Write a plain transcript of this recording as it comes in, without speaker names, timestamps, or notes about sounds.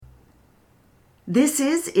This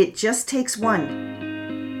is It Just Takes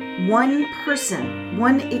One. One person,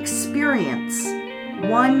 one experience,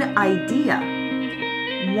 one idea,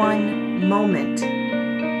 one moment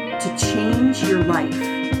to change your life.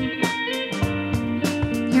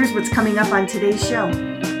 Here's what's coming up on today's show.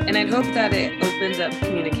 And I'd hope that it opens up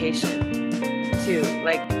communication too.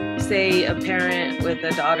 Like, say a parent with a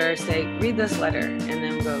daughter say, read this letter,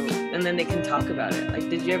 and then they can talk about it. Like,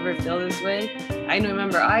 did you ever feel this way? I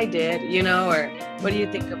remember I did, or what do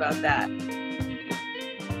you think about that?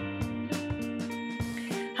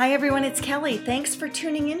 Hi everyone, it's Kelly. Thanks for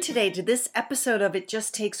tuning in today to this episode of It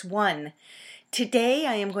Just Takes One. Today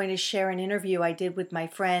I am going to share an interview I did with my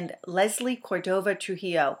friend Leslie Cordova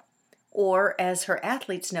Trujillo, or as her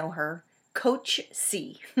athletes know her, Coach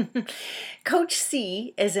C. Coach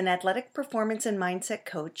C is an athletic performance and mindset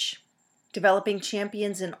coach, developing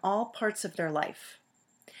champions in all parts of their life.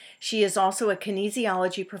 She is also a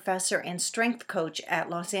kinesiology professor and strength coach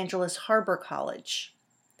at Los Angeles Harbor College.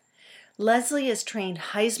 Leslie has trained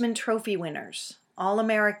Heisman Trophy winners,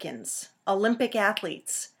 All-Americans, Olympic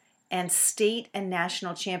athletes, and state and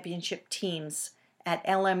national championship teams at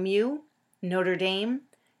LMU, Notre Dame,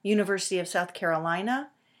 University of South Carolina,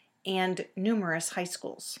 and numerous high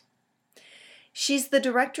schools. She's the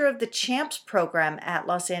director of the CHAMPS program at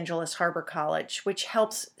Los Angeles Harbor College, which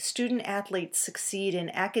helps student athletes succeed in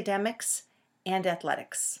academics and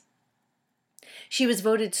athletics. She was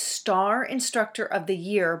voted Star Instructor of the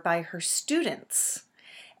Year by her students,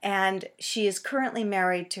 and she is currently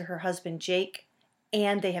married to her husband Jake,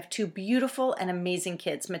 and they have two beautiful and amazing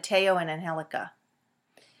kids, Mateo and Angelica.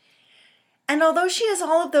 And although she has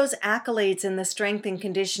all of those accolades in the strength and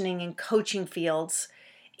conditioning and coaching fields,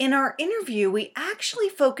 in our interview, we actually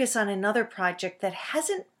focus on another project that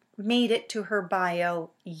hasn't made it to her bio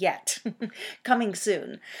yet, coming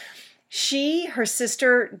soon. She, her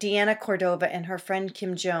sister Deanna Cordova, and her friend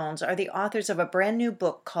Kim Jones are the authors of a brand new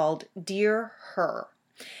book called Dear Her.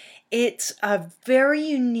 It's a very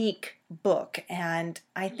unique book, and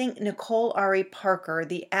I think Nicole Ari Parker,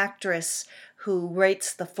 the actress who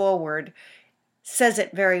writes the foreword, says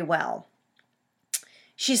it very well.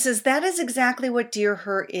 She says that is exactly what Dear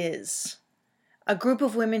Her is. A group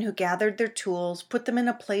of women who gathered their tools, put them in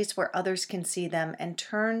a place where others can see them, and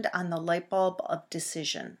turned on the light bulb of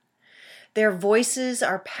decision. Their voices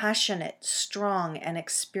are passionate, strong, and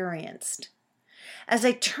experienced. As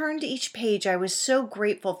I turned each page, I was so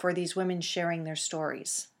grateful for these women sharing their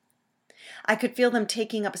stories. I could feel them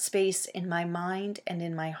taking up space in my mind and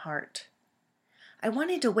in my heart. I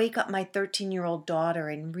wanted to wake up my 13-year-old daughter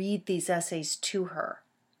and read these essays to her.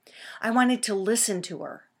 I wanted to listen to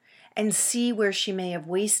her and see where she may have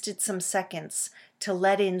wasted some seconds to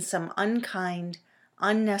let in some unkind,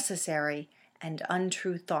 unnecessary, and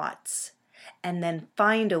untrue thoughts, and then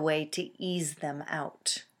find a way to ease them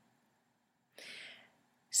out.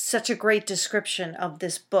 Such a great description of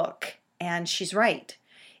this book, and she's right.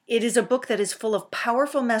 It is a book that is full of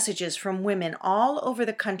powerful messages from women all over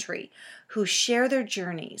the country who share their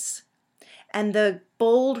journeys. And the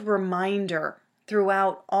bold reminder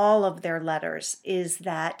throughout all of their letters is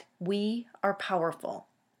that we are powerful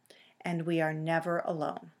and we are never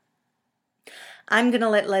alone. I'm going to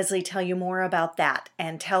let Leslie tell you more about that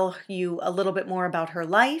and tell you a little bit more about her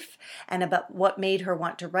life and about what made her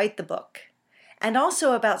want to write the book, and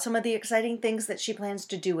also about some of the exciting things that she plans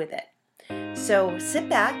to do with it. So sit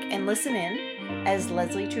back and listen in as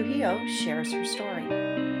Leslie Trujillo shares her story.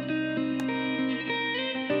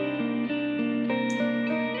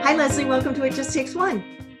 Hi, Leslie. Welcome to It Just Takes One.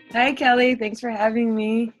 Hi, Kelly. Thanks for having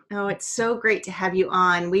me. Oh, it's so great to have you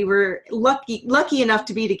on. We were lucky enough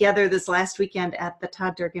to be together this last weekend at the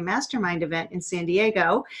Todd Durkin Mastermind event in San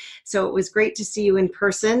Diego. So it was great to see you in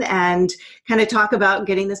person and kind of talk about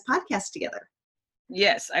getting this podcast together.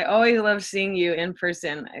 Yes, I always love seeing you in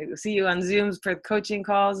person. I see you on Zooms for coaching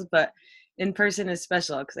calls, but in person is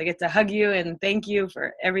special because I get to hug you and thank you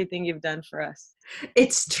for everything you've done for us.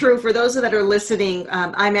 It's true. For those that are listening,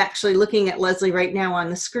 I'm actually looking at Leslie right now on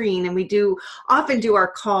the screen, and we often do our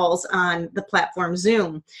calls on the platform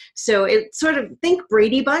Zoom. So it's sort of, think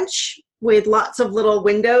Brady Bunch with lots of little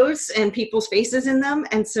windows and people's faces in them.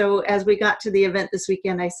 And so as we got to the event this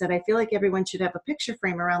weekend, I said, I feel like everyone should have a picture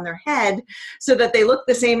frame around their head so that they look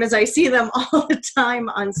the same as I see them all the time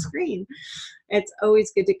on screen. It's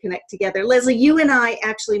always good to connect together. Leslie, you and I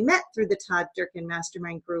actually met through the Todd Durkin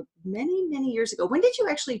Mastermind group many, many years ago. When did you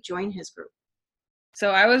actually join his group?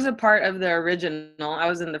 So I was a part of the original. I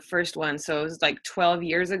was in the first one. So it was like 12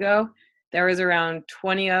 years ago. There was around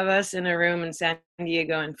 20 of us in a room in San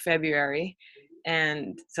Diego in February.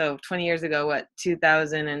 And so 20 years ago,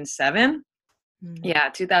 2007? Mm. Yeah,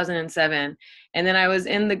 2007. And then I was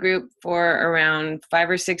in the group for around 5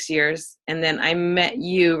 or 6 years. And then I met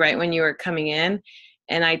you right when you were coming in.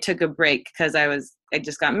 And I took a break because I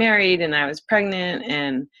just got married and I was pregnant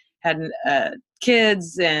and had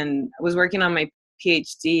kids and was working on my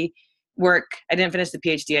PhD work. I didn't finish the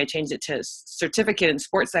PhD. I changed it to certificate in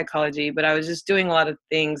sports psychology, but I was just doing a lot of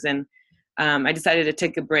things. And I decided to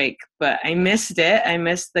take a break, but I missed it. I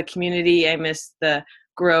missed the community. I missed the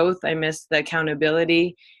growth. I missed the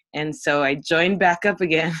accountability. And so I joined back up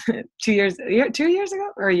again 2 years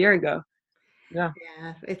ago or a year ago. Yeah.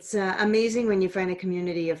 Yeah, it's amazing when you find a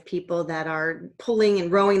community of people that are pulling and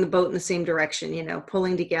rowing the boat in the same direction,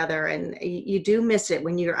 pulling together. And you do miss it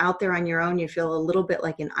when you're out there on your own. You feel a little bit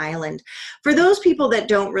like an island. For those people that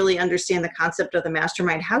don't really understand the concept of the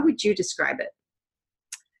mastermind, how would you describe it?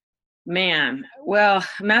 Man, well,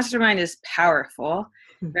 mastermind is powerful,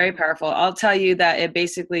 very powerful. I'll tell you that it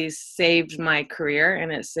basically saved my career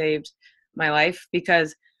and it saved my life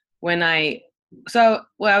because I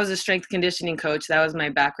was a strength conditioning coach. That was my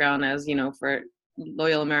background. I was, for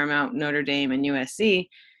Loyola Marymount, Notre Dame, and USC.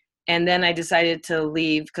 And then I decided to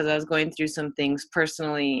leave because I was going through some things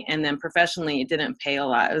personally, and then professionally, it didn't pay a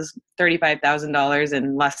lot. It was $35,000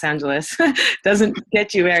 in Los Angeles. Doesn't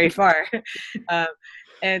get you very far.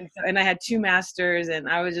 And I had 2 masters, and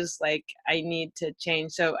I was just like, I need to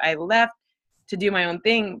change. So I left to do my own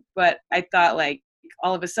thing, but I thought like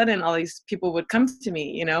all of a sudden all these people would come to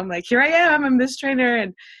me, I'm like, here I am, I'm this trainer,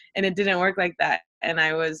 and it didn't work like that. And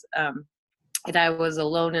I was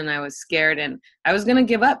alone and I was scared and I was gonna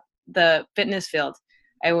give up the fitness field.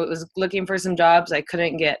 I was looking for some jobs. I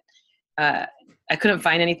couldn't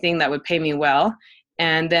find anything that would pay me well.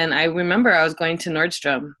 And then I remember I was going to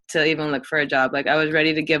Nordstrom to even look for a job. Like I was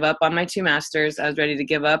ready to give up on my 2 masters. I was ready to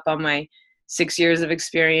give up on my 6 years of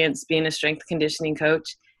experience being a strength conditioning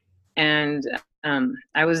coach. And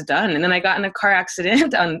I was done. And then I got in a car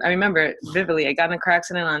accident I remember it vividly. I got in a car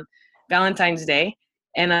accident on Valentine's Day.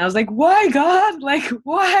 And I was like, why, God? Like,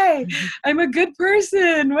 why? I'm a good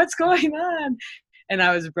person. What's going on? And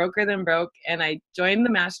I was broker than broke. And I joined the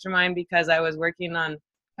mastermind because I was working on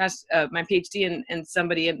my PhD, and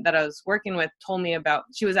somebody that I was working with told me about,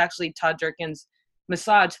 she was actually Todd Durkin's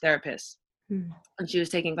massage therapist, and she was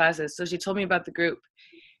taking classes. So she told me about the group.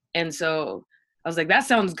 And so I was like, that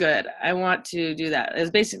sounds good. I want to do that. It was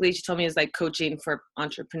basically, she told me it's like coaching for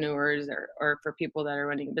entrepreneurs or for people that are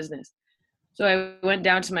running a business. So I went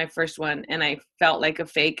down to my first one and I felt like a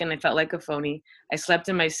fake and I felt like a phony. I slept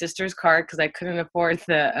in my sister's car because I couldn't afford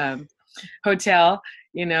the hotel,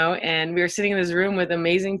 and we were sitting in this room with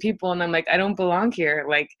amazing people. And I'm like, I don't belong here.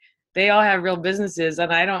 Like they all have real businesses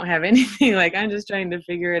and I don't have anything. Like I'm just trying to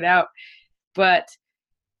figure it out. But,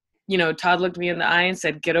 Todd looked me in the eye and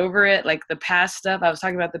said, get over it. Like the past stuff, I was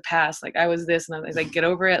talking about the past. Like I was this, and I was like, get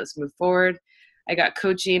over it. Let's move forward. I got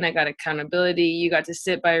coaching, I got accountability. You got to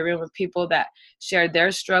sit by a room of people that shared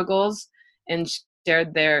their struggles and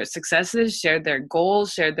shared their successes, shared their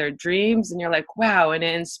goals, shared their dreams. And you're like, wow. And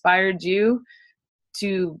it inspired you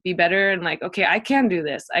to be better and like, okay, I can do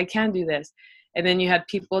this. I can do this. And then you had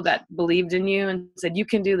people that believed in you and said, you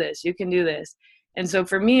can do this. You can do this. And so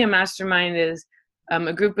for me, a mastermind is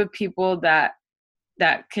a group of people that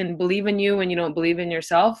can believe in you when you don't believe in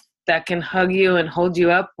yourself, that can hug you and hold you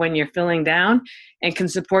up when you're feeling down, and can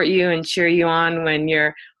support you and cheer you on when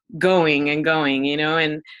you're going,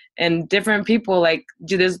 and different people. Like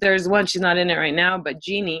there's one, she's not in it right now, but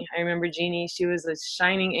Jeannie, I remember Jeannie, she was a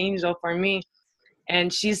shining angel for me,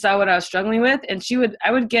 and she saw what I was struggling with, and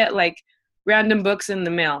I would get like random books in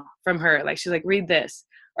the mail from her. Like she's like, read this,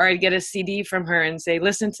 or I'd get a CD from her and say,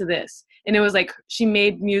 listen to this. And it was like, she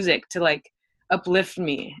made music to like uplift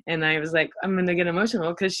me. And I was like, I'm going to get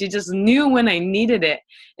emotional because she just knew when I needed it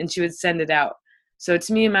and she would send it out. So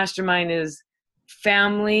to me, a mastermind is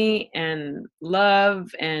family and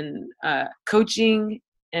love and coaching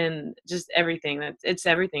and just everything. It's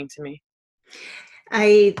everything to me.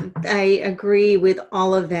 I agree with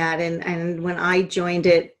all of that. And when I joined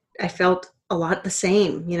it, I felt a lot the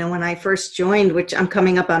same. When I first joined, which I'm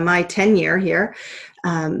coming up on my 10-year here,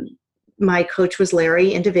 my coach was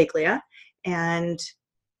Larry Indiviglia. And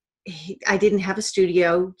I didn't have a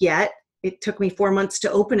studio yet. It took me 4 months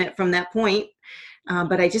to open it from that point.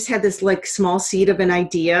 But I just had this like small seed of an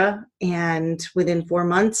idea. And within 4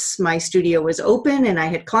 months, my studio was open and I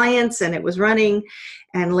had clients and it was running.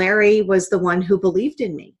 And Larry was the one who believed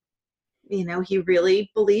in me. He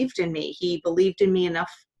really believed in me. He believed in me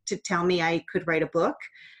enough to tell me I could write a book.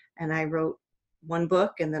 And I wrote one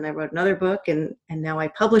book, and then I wrote another book, and now I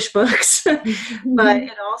publish books. But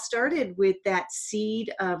it all started with that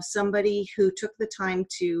seed of somebody who took the time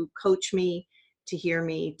to coach me to hear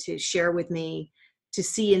me, to share with me, to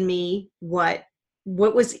see in me what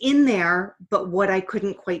was in there, but what I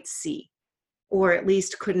couldn't quite see, or at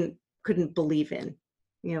least couldn't believe in.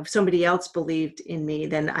 If somebody else believed in me,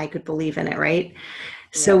 then I could believe in it, right?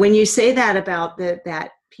 So when you say that about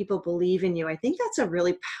that people believe in you, I think that's a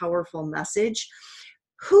really powerful message.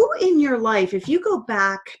 Who in your life, if you go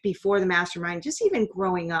back before the mastermind, just even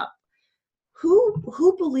growing up,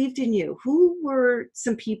 who believed in you? Who were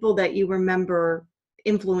some people that you remember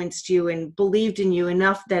influenced you and believed in you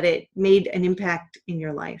enough that it made an impact in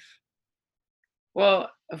your life?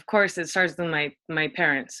 Well, of course, it starts with my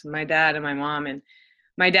parents, my dad and my mom. And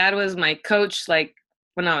my dad was my coach, like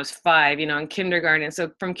when I was 5, in kindergarten.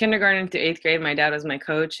 So from kindergarten to 8th grade, my dad was my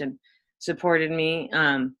coach and supported me.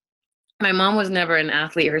 My mom was never an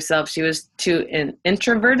athlete herself. She was too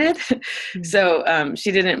introverted. So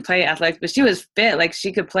she didn't play athletics, but she was fit. Like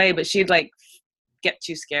she could play, but she'd like get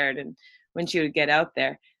too scared and when she would get out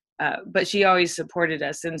there. But she always supported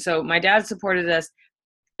us. And so my dad supported us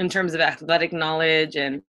in terms of athletic knowledge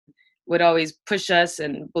and would always push us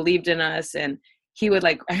and believed in us. And he would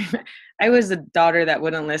like, I was the daughter that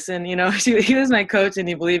wouldn't listen, he was my coach and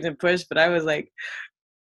he believed in push, but I was like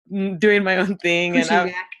doing my own thing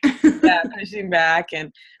pushing back.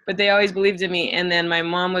 But they always believed in me. And then my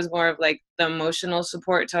mom was more of like the emotional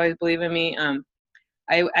support to always believe in me.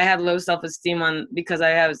 I had low self-esteem because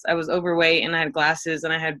I was overweight and I had glasses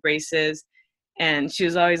and I had braces. And she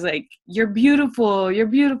was always like, you're beautiful,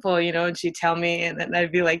 and she'd tell me, and then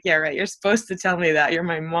I'd be like, yeah, right. You're supposed to tell me that. You're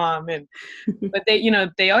my mom. But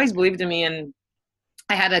they always believed in me. And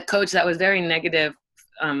I had a coach that was very negative,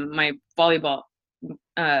 my volleyball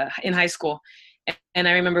in high school. And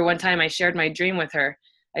I remember one time I shared my dream with her.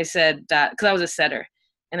 I said that, because I was a setter,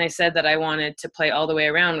 and I said that I wanted to play all the way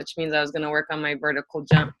around, which means I was going to work on my vertical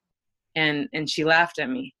jump. And she laughed at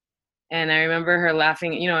me. And I remember her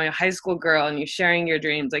laughing, a high school girl, and you sharing your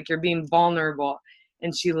dreams, like you're being vulnerable.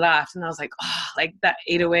 And she laughed, and I was like, oh, like that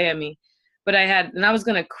ate away at me. But I was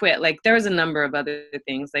going to quit. Like there was a number of other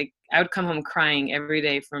things. Like I would come home crying every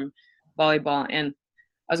day from volleyball, and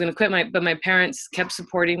I was going to quit but my parents kept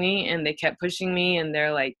supporting me and they kept pushing me, and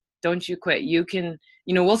they're like, don't you quit. You can,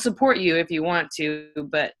 we'll support you if you want to,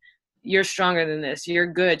 but you're stronger than this.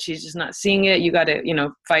 You're good. She's just not seeing it. You got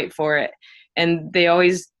to, fight for it. And they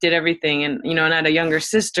always did everything. And, and I had a younger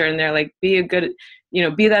sister, and they're like, be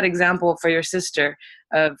that example for your sister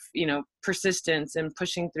of, persistence and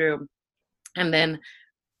pushing through. And then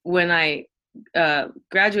when I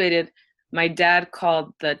graduated, my dad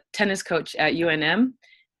called the tennis coach at UNM,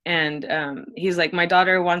 and he's like, my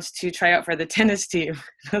daughter wants to try out for the tennis team.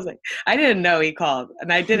 I was like, I didn't know he called,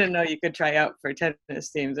 and I didn't know you could try out for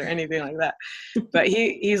tennis teams or anything like that. But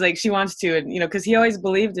he's like, she wants to, and because he always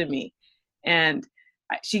believed in me. And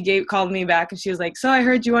she called me back, and she was like, so I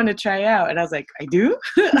heard you want to try out. And I was like, I do?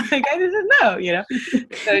 Like, I didn't know,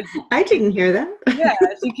 So, I didn't hear that. Yeah,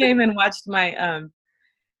 she came and watched my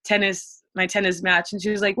tennis match, and she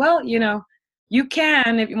was like, well, you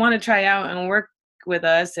can if you want to try out and work with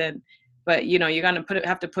us, but you're gonna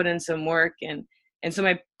have to put in some work. And so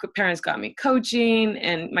my parents got me coaching,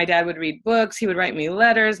 and my dad would read books. He would write me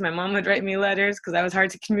letters. My mom would write me letters because I was hard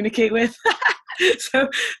to communicate with. So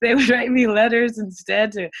they would write me letters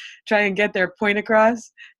instead to try and get their point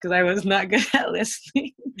across, because I was not good at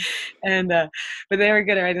listening. And but they were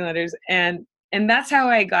good at writing letters. And that's how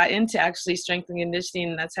I got into actually strength and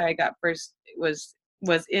conditioning. That's how I got first, was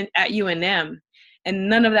at UNM. And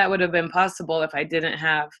none of that would have been possible if I didn't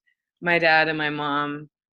have my dad and my mom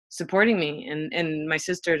supporting me, and my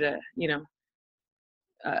sister to,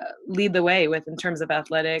 lead the way with in terms of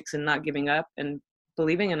athletics and not giving up and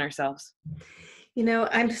believing in ourselves.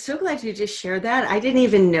 I'm so glad you just shared that. I didn't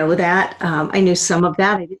even know that. I knew some of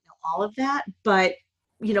that. I didn't know all of that. But,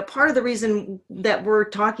 part of the reason that we're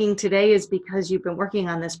talking today is because you've been working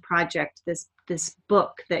on this project, this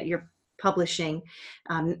book that you're publishing.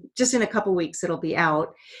 Just in a couple weeks, it'll be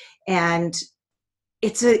out. And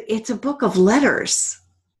it's a book of letters.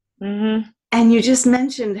 Mm-hmm. And you just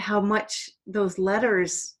mentioned how much those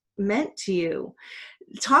letters meant to you.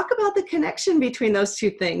 Talk about the connection between those two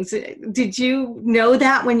things. Did you know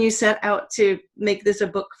that when you set out to make this a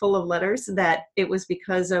book full of letters, that it was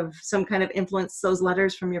because of some kind of influence those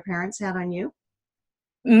letters from your parents had on you?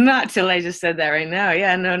 Not till I just said that right now.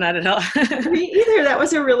 Yeah, no, not at all. Me either. That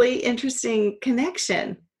was a really interesting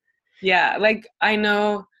connection. Yeah, like I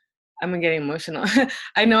know, I'm getting emotional.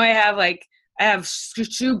 I know I have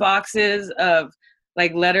shoe boxes of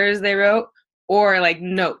like letters they wrote, or like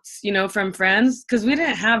notes, from friends, because we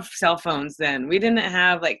didn't have cell phones then. We didn't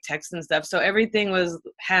have like text and stuff. So everything was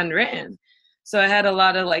handwritten. So I had a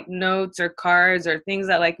lot of like notes or cards or things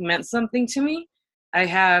that like meant something to me. I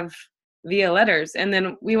have via letters. And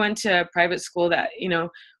then we went to a private school that, you know,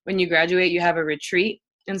 when you graduate, you have a retreat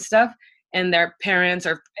and stuff, and their parents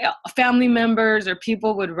or family members or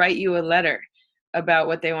people would write you a letter about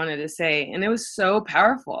what they wanted to say. And it was so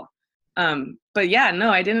powerful. But yeah,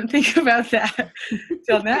 no, I didn't think about that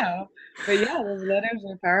till now. But yeah, those letters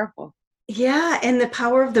are powerful. Yeah, and the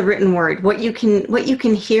power of the written word. What you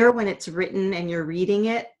can hear when it's written and you're reading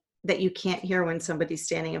it that you can't hear when somebody's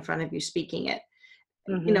standing in front of you speaking it.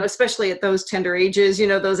 Mm-hmm. Especially at those tender ages,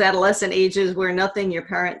 those adolescent ages where nothing your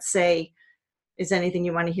parents say is anything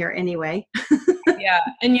you want to hear anyway. Yeah.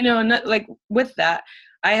 And, like with that,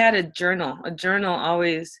 I had a journal. A journal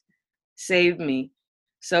always saved me.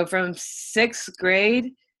 So from sixth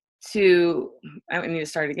grade to, I need to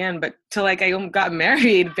start again, but to like I got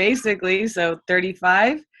married basically. So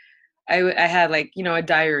 35, I had like, a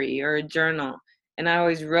diary or a journal, and I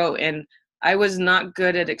always wrote. And I was not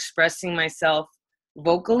good at expressing myself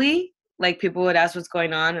vocally. Like people would ask what's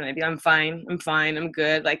going on, and I'd be, I'm fine, I'm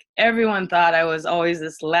good. Like everyone thought I was always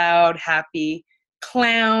this loud, happy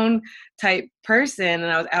clown type person,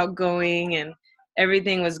 and I was outgoing and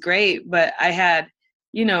everything was great, but I had,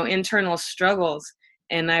 internal struggles,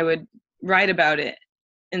 and I would write about it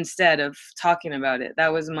instead of talking about it.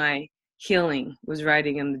 That was my healing, was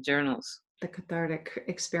writing in the journals. The cathartic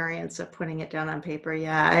experience of putting it down on paper.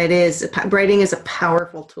 Yeah, it is. Writing is a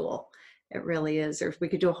powerful tool. It really is. Or we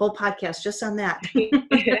could do a whole podcast just on that.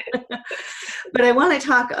 But I want to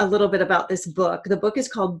talk a little bit about this book. The book is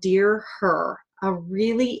called Dear Her, a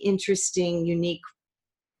really interesting, unique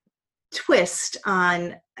twist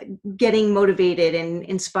on getting motivated and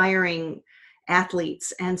inspiring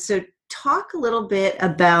athletes. And so talk a little bit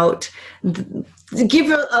about,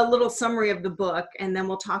 give a little summary of the book, and then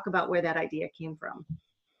we'll talk about where that idea came from.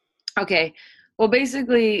 Okay. Well,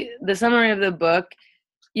 basically, the summary of the book,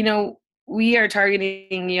 we are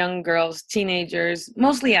targeting young girls, teenagers,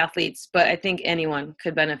 mostly athletes, but I think anyone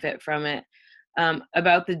could benefit from it,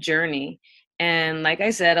 about the journey. And like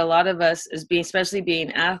I said, a lot of us, especially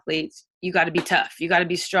being athletes, you got to be tough. You got to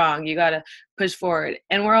be strong. You got to push forward.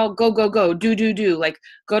 And we're all go, go, go, do. Like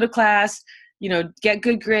go to class, get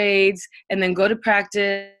good grades, and then go to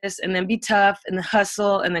practice, and then be tough, and then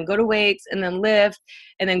hustle, and then go to weights, and then lift,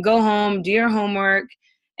 and then go home, do your homework.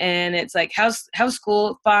 And it's like, how's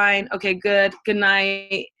school? Fine. Okay, good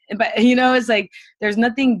night. But, it's like, there's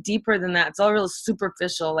nothing deeper than that. It's all real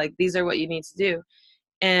superficial. Like, these are what you need to do.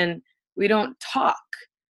 And we don't talk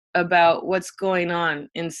about what's going on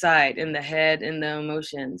inside, in the head, in the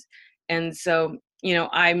emotions. And so,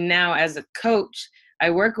 I'm now, as a coach, I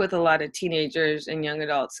work with a lot of teenagers and young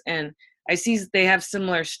adults, and I see they have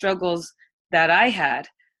similar struggles that I had.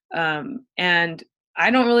 And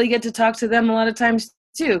I don't really get to talk to them a lot of times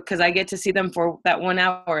too, because I get to see them for that 1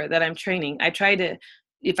 hour that I'm training. I try to,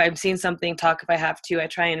 if I've seen something, talk if I have to. I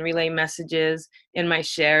try and relay messages in my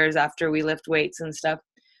shares after we lift weights and stuff.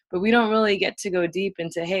 But we don't really get to go deep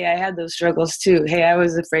into, hey, I had those struggles too. Hey, I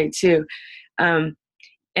was afraid too. And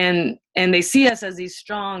they see us as these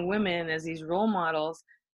strong women, as these role models,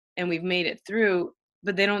 and we've made it through,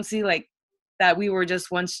 but they don't see like that we were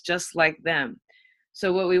just once just like them.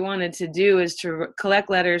 So what we wanted to do is to collect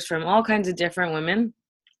letters from all kinds of different women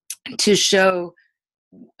to show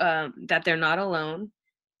that they're not alone,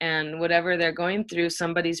 and whatever they're going through,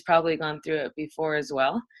 somebody's probably gone through it before as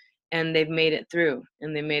well, and they've made it through,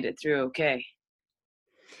 and they made it through okay.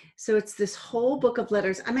 So it's this whole book of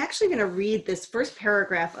letters. I'm actually going to read this first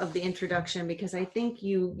paragraph of the introduction because I think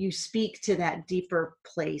you speak to that deeper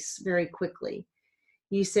place very quickly.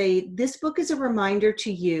 You say, this book is a reminder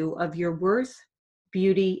to you of your worth,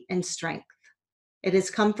 beauty, and strength. It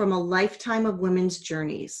has come from a lifetime of women's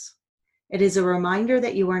journeys. It is a reminder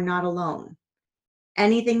that you are not alone.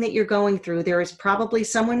 Anything that you're going through, there is probably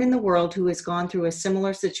someone in the world who has gone through a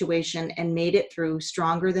similar situation and made it through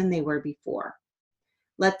stronger than they were before.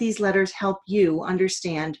 Let these letters help you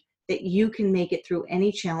understand that you can make it through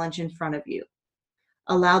any challenge in front of you.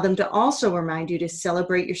 Allow them to also remind you to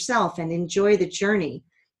celebrate yourself and enjoy the journey.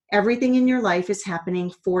 Everything in your life is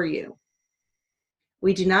happening for you.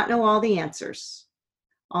 We do not know all the answers.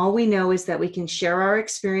 All we know is that we can share our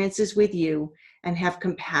experiences with you and have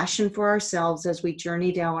compassion for ourselves as we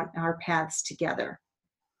journey down our paths together.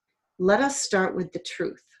 Let us start with the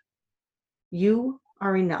truth. You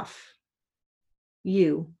are enough.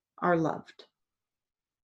 You are loved.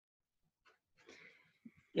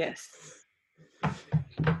 Yes.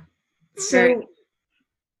 So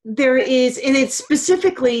There is, and it's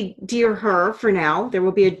specifically Dear Her for now. There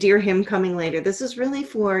will be a Dear Him coming later. This is really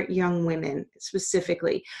for young women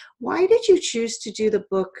specifically. Why did you choose to do the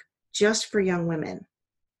book just for young women?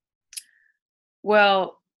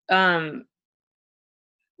 Well, I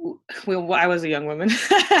was a young woman.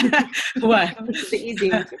 What? The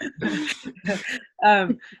easy answer.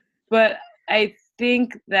 But I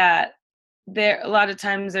think that a lot of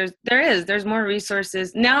times there's more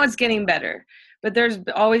resources. Now it's getting better, but there's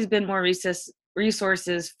always been more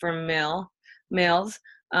resources for males,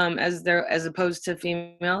 as opposed to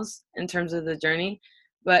females in terms of the journey.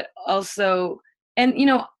 But also, and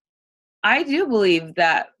I do believe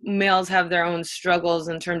that males have their own struggles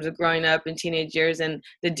in terms of growing up in teenage years, and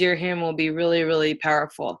the Dear Him will be really, really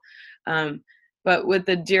powerful. But with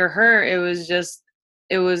the Dear Her, it was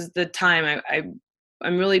the time.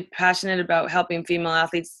 I'm really passionate about helping female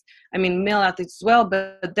athletes. I mean, male athletes as well,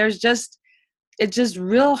 but it's just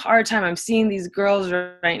real hard time. I'm seeing these girls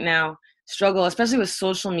right now struggle, especially with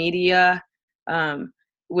social media,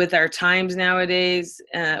 with our times nowadays,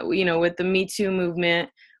 with the Me Too movement,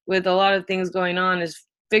 with a lot of things going on, is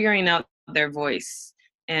figuring out their voice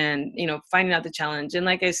and, finding out the challenge. And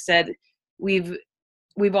like I said, we've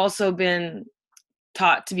also been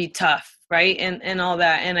taught to be tough, right? And all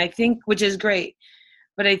that. And I think, which is great,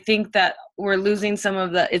 but I think that we're losing some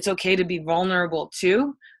of it's okay to be vulnerable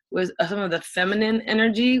too, with some of the feminine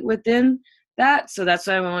energy within that. So that's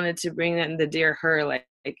why I wanted to bring that in the Dear Her, like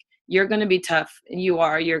you're going to be tough, and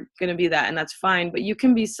you're going to be that, and that's fine, but you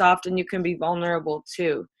can be soft and you can be vulnerable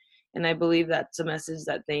too. And I believe that's a message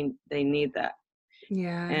that they need that.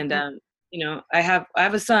 Yeah. And I have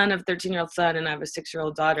a son, a 13-year-old son, and I have a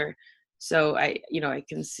 6-year-old daughter. So I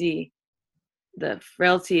can see the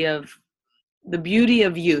frailty of the beauty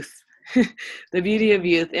of youth, the beauty of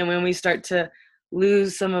youth. And when we start to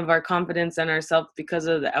lose some of our confidence in ourselves because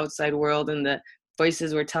of the outside world and the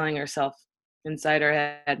voices we're telling ourselves inside our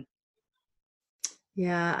head.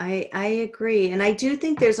 Yeah, I agree. And I do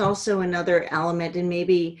think there's also another element, and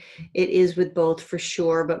maybe it is with both for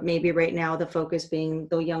sure, but maybe right now the focus being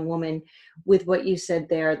the young woman, with what you said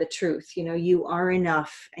there, the truth. You are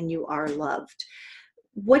enough and you are loved.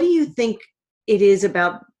 What do you think it is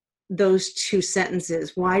about those two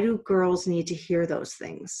sentences? Why do girls need to hear those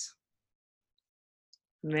things?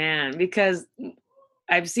 Man, because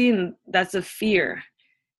I've seen that's a fear.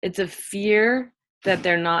 It's a fear that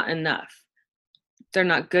they're not enough. They're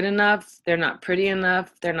not good enough. They're not pretty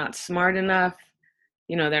enough. They're not smart enough.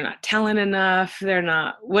 They're not talented enough. They're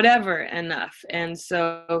not whatever enough. And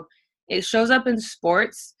so it shows up in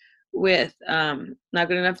sports with not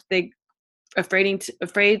good enough. They afraid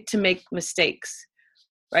to make mistakes,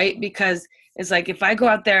 right? Because it's like, if I go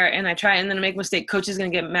out there and I try and then I make a mistake, coach is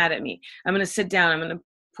going to get mad at me. I'm going to sit down. I'm going to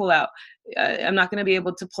pull out. I'm not going to be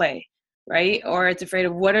able to play, right? Or it's afraid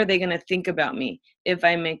of, what are they going to think about me if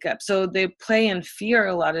I make up? So they play in fear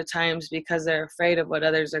a lot of times because they're afraid of what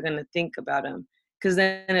others are going to think about them. Because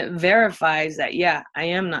then it verifies that, yeah, I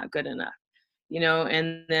am not good enough,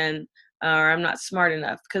 and then, or I'm not smart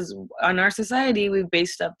enough. Because on our society, we've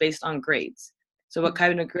based stuff based on grades. So what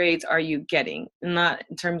kind of grades are you getting? Not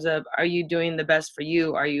in terms of, are you doing the best for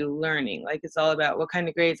you? Are you learning? Like, it's all about what kind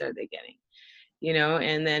of grades are they getting,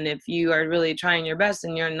 and then if you are really trying your best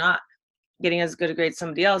and you're not getting as good a grade as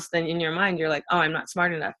somebody else, then in your mind, you're like, oh, I'm not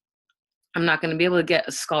smart enough. I'm not going to be able to get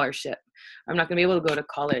a scholarship. I'm not going to be able to go to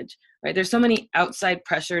college, right? There's so many outside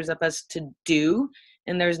pressures up us to do,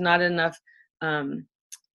 and there's not enough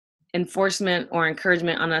enforcement or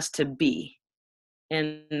encouragement on us to be.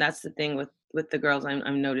 And that's the thing with the girls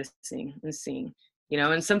I'm noticing and seeing,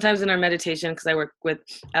 and sometimes in our meditation, because I work with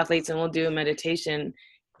athletes, and we'll do a meditation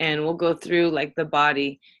and we'll go through like the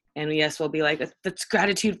body, and yes, we'll be like, that's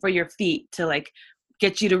gratitude for your feet to like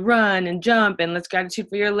get you to run and jump, and let's gratitude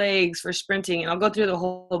for your legs for sprinting, and I'll go through the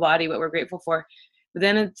whole body, what we're grateful for. But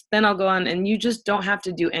then I'll go on, and you just don't have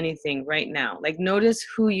to do anything right now. Like, notice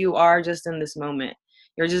who you are just in this moment.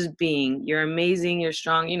 You're just being, you're amazing, you're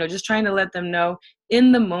strong, just trying to let them know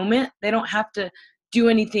in the moment, they don't have to do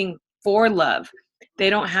anything for love. They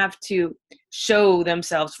don't have to show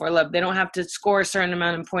themselves for love. They don't have to score a certain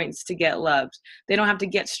amount of points to get loved. They don't have to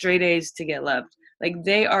get straight A's to get loved. Like,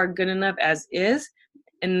 they are good enough as is,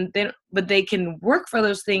 but they can work for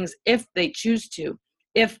those things if they choose to,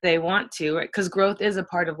 if they want to, right? Because growth is a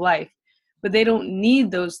part of life, but they don't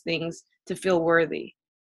need those things to feel worthy.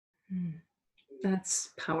 That's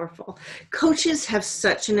powerful. Coaches have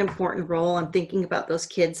such an important role. I'm thinking about those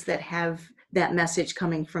kids that have that message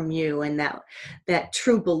coming from you, and that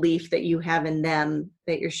true belief that you have in them,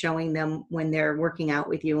 that you're showing them when they're working out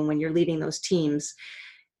with you and when you're leading those teams.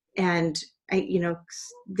 And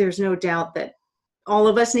there's no doubt that all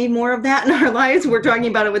of us need more of that in our lives. We're talking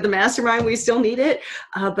about it with the mastermind. We still need it.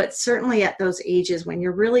 But certainly at those ages when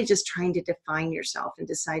you're really just trying to define yourself and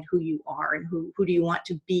decide who you are and who do you want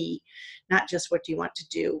to be, not just what do you want to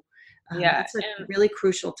do. Yeah. It's a really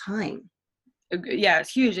crucial time. Yeah,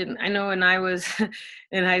 it's huge. And I know when I was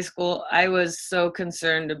in high school, I was so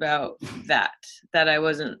concerned about that I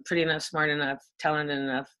wasn't pretty enough, smart enough, talented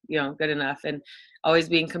enough, good enough, and always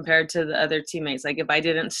being compared to the other teammates. Like if I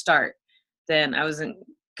didn't start, then I wasn't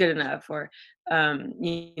good enough, or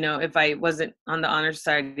if I wasn't on the honor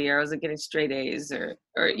society, or I wasn't getting straight A's, or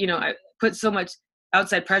I put so much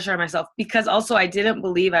outside pressure on myself because also I didn't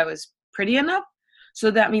believe I was pretty enough. So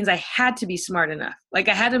that means I had to be smart enough. Like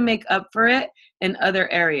I had to make up for it in other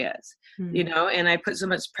areas, and I put so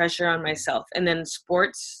much pressure on myself. And then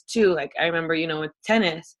sports too. Like I remember, with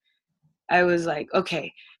tennis, I was like,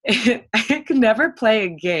 okay, I could never play a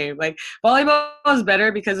game. Like volleyball was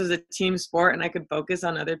better because it was a team sport and I could focus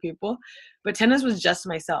on other people. But tennis was just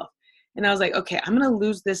myself. And I was like, okay, I'm going to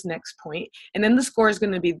lose this next point. And then the score is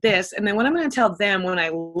going to be this. And then what I'm going to tell them when I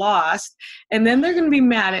lost. And then they're going to be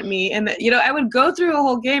mad at me. And, I would go through a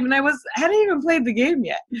whole game. And I hadn't even played the game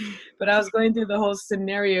yet. But I was going through the whole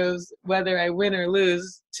scenarios, whether I win or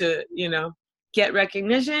lose, to, get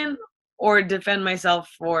recognition or defend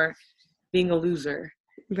myself for being a loser.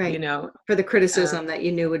 Right. For the criticism that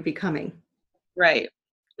you knew would be coming. Right.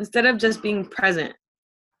 Instead of just being present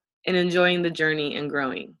and enjoying the journey and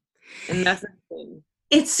growing. And that's the thing.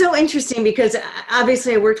 It's so interesting because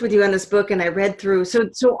obviously I worked with you on this book and I read through.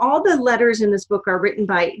 So all the letters in this book are written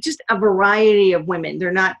by just a variety of women.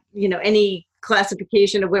 They're not, any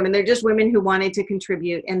classification of women. They're just women who wanted to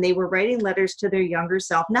contribute, and they were writing letters to their younger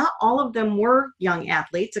self. Not all of them were young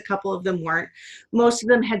athletes. A couple of them weren't. Most of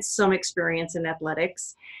them had some experience in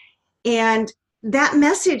athletics. And that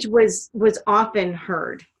message was often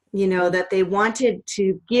heard, that they wanted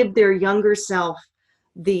to give their younger self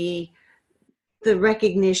the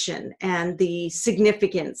recognition and the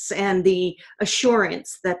significance and the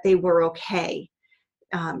assurance that they were okay,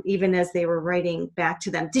 even as they were writing back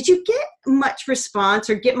to them. Did you get much response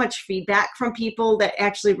or get much feedback from people that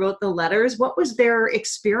actually wrote the letters? What was their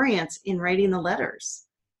experience in writing the letters?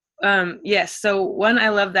 Yes. So one, I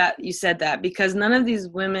love that you said that, because none of these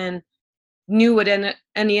women knew what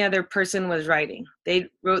any other person was writing. They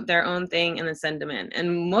wrote their own thing and then sent them in.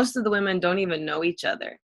 And most of the women don't even know each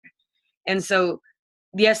other. And so,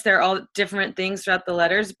 yes, they're all different things throughout the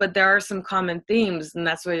letters, but there are some common themes. And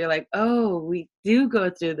that's where you're like, oh, we do go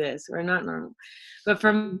through this. We're not normal. But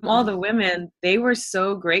from all the women, they were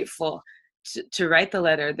so grateful to write the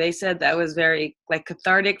letter. They said that was very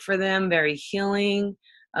cathartic for them, very healing,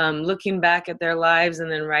 looking back at their lives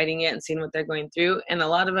and then writing it and seeing what they're going through. And a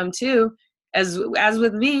lot of them too, as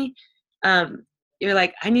with me, you're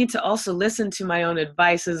like, I need to also listen to my own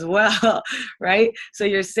advice as well, right? So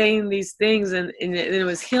you're saying these things and it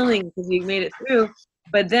was healing because you made it through.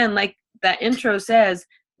 But then, like that intro says,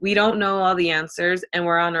 we don't know all the answers and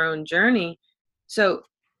we're on our own journey. So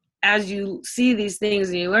as you see these things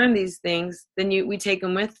and you learn these things, then we take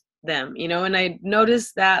them with them, and I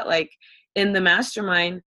noticed that in the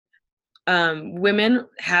mastermind, women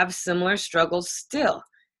have similar struggles still.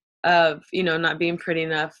 Of not being pretty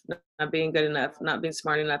enough, not being good enough, not being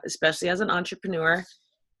smart enough, especially as an entrepreneur,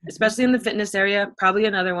 especially in the fitness area, probably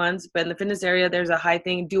in other ones, but in the fitness area there's a high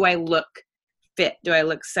thing. Do I look fit? Do I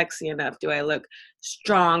look sexy enough? Do I look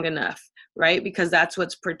strong enough? Right? Because that's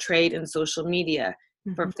what's portrayed in social media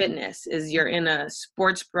for fitness, is you're in a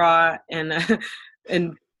sports bra and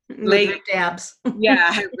ripped abs.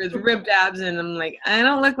 Yeah, with ripped abs, and I'm like, I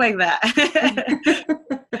don't look like that.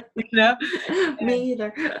 Me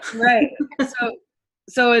either. Right.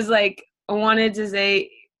 So it's like, I wanted to say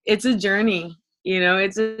it's a journey,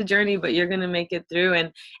 it's a journey, but you're going to make it through.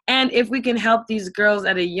 And if we can help these girls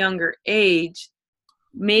at a younger age,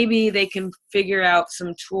 maybe they can figure out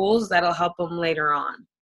some tools that'll help them later on,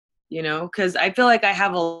 because I feel like I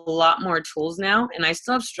have a lot more tools now, and I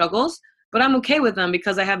still have struggles, but I'm okay with them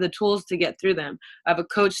because I have the tools to get through them. I have a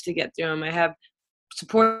coach to get through them. I have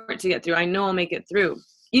support to get through. I know I'll make it through.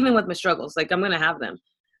 Even with my struggles, I'm going to have them.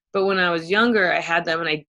 But when I was younger, I had them and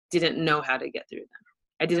I didn't know how to get through them.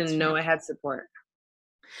 I didn't know I had support.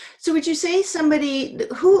 So would you say somebody,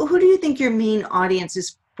 who do you think your main audience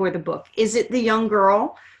is for the book? Is it the young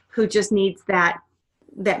girl who just needs that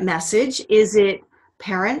message? Is it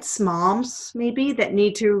parents, moms maybe, that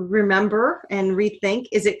need to remember and rethink?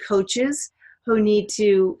 Is it coaches who need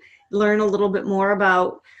to learn a little bit more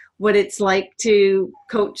about what it's like to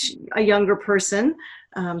coach a younger person?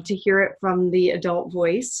 To hear it from the adult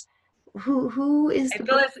voice? Who is I the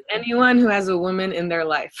feel book? it's anyone who has a woman in their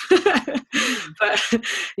life. But,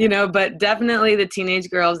 but definitely the teenage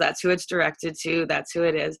girls, that's who it's directed to. That's who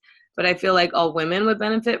it is. But I feel like all women would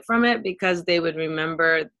benefit from it because they would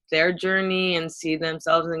remember their journey and see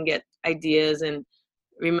themselves and get ideas and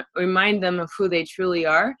remind them of who they truly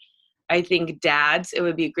are. I think dads, it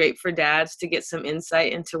would be great for dads to get some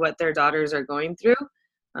insight into what their daughters are going through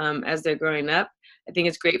as they're growing up. I think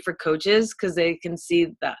it's great for coaches because they can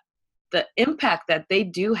see the impact that they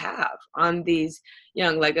do have on these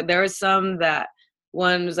young. Like there was some that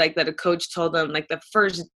one was like that a coach told them like the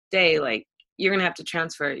first day, like, you're gonna have to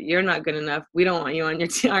transfer. You're not good enough. We don't want you on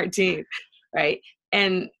our team, right?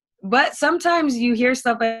 And but sometimes you hear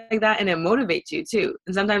stuff like that and it motivates you too,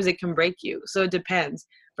 and sometimes it can break you. So it depends.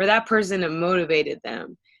 For that person, it motivated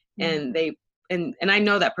them, and they and I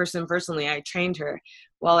know that person personally. I trained her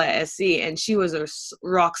while at SC, and she was a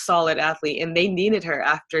rock solid athlete, and they needed her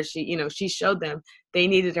after she showed them they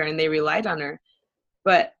needed her and they relied on her.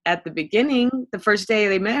 But at the beginning, the first day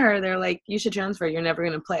they met her, they're like, you should transfer. You're never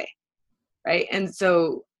going to play. Right. And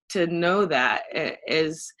so to know that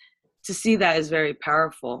is to see that is very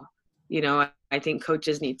powerful. I think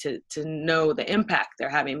coaches need to know the impact they're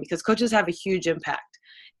having, because coaches have a huge impact.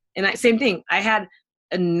 And same thing, I had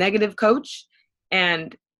a negative coach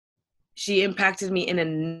and she impacted me in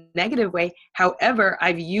a negative way. However,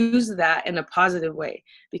 I've used that in a positive way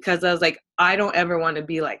because I was like, I don't ever want to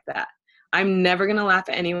be like that. I'm never going to laugh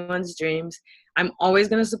at anyone's dreams. I'm always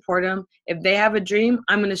going to support them. If they have a dream,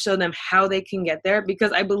 I'm going to show them how they can get there,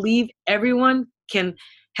 because I believe everyone can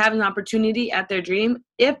have an opportunity at their dream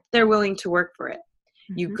if they're willing to work for it.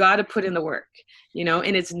 You got to put in the work,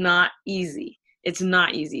 and it's not easy. It's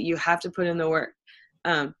not easy. You have to put in the work.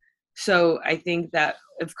 So I think that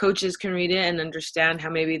if coaches can read it and understand how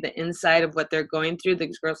maybe the inside of what they're going through,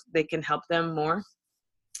 the girls, they can help them more.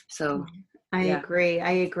 So I agree.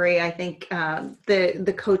 I think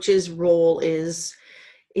the coach's role is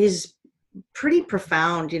pretty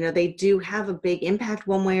profound. They do have a big impact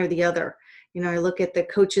one way or the other. I look at the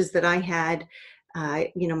coaches that I had,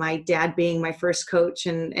 my dad being my first coach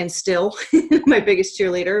and still my biggest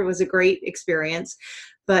cheerleader. It was a great experience.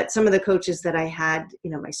 But some of the coaches that I had,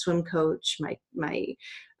 my swim coach, my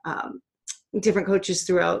different coaches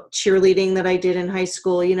throughout cheerleading that I did in high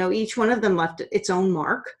school, each one of them left its own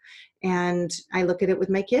mark. And I look at it with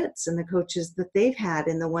my kids and the coaches that they've had,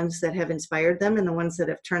 and the ones that have inspired them and the ones that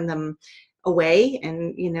have turned them away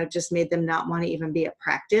and, just made them not want to even be at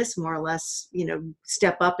practice, more or less,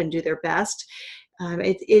 step up and do their best.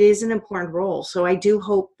 It is an important role. So I do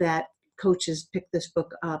hope that coaches pick this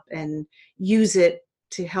book up and use it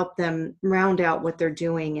to help them round out what they're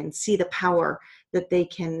doing and see the power that they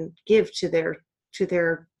can give to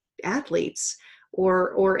their athletes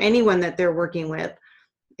or anyone that they're working with,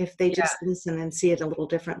 if they just listen and see it a little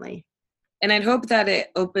differently. And I'd hope that it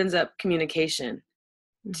opens up communication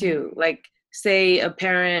too. Like, say a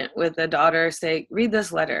parent with a daughter, say, read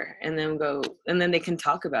this letter, and then they can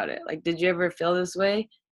talk about it. Like, did you ever feel this way?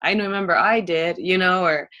 I remember I did,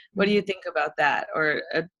 or what do you think about that? Or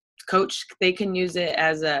a coach, they can use it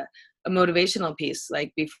as a motivational piece,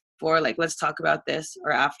 like before, like, let's talk about this,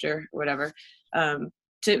 or after, or whatever,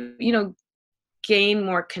 to, gain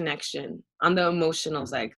more connection on the emotional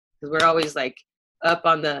side. Because we're always like up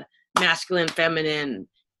on the masculine, feminine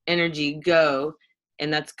energy go.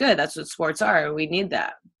 And that's good. That's what sports are. We need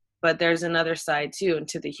that. But there's another side too,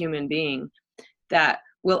 into the human being that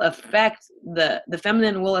will affect the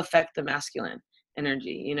feminine will affect the masculine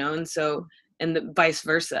energy, and so, and the vice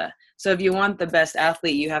versa. So if you want the best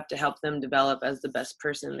athlete, you have to help them develop as the best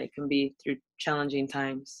person they can be through challenging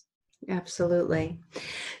times. Absolutely.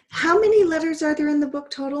 How many letters are there in the book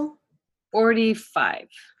total? 45.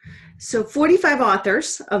 So 45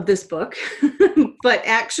 authors of this book, but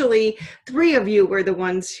actually 3 of you were the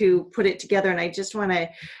ones who put it together. And I just want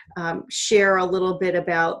to share a little bit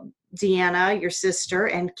about Deanna, your sister,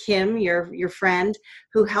 and Kim, your friend,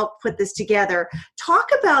 who helped put this together. Talk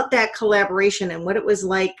about that collaboration and what it was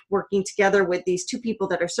like working together with these 2 people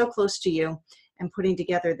that are so close to you and putting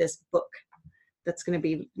together this book that's going to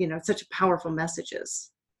be, such powerful messages.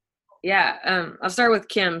 Yeah, I'll start with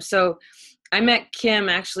Kim. So I met Kim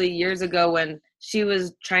actually years ago when she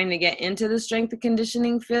was trying to get into the strength and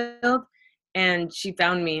conditioning field, and she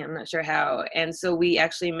found me. I'm not sure how. And so we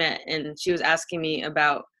actually met, and she was asking me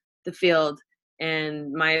about the field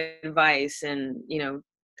and my advice, and,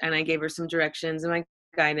 and I gave her some directions and my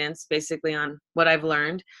guidance basically on what I've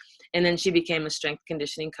learned. And then she became a strength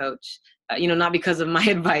conditioning coach, not because of my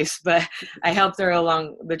advice, but I helped her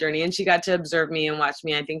along the journey, and she got to observe me and watch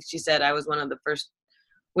me. I think she said I was one of the first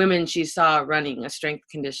women she saw running a strength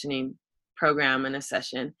conditioning program and a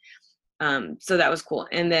session. So that was cool.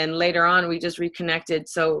 And then later on, we just reconnected.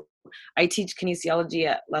 So I teach kinesiology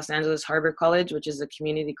at Los Angeles Harbor College, which is a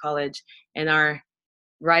community college. And our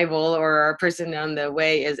rival or our person down the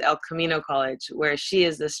way is El Camino College, where she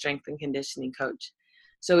is the strength and conditioning coach.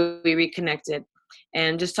 So we reconnected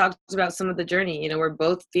and just talked about some of the journey. We're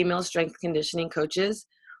both female strength conditioning coaches,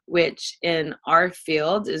 which in our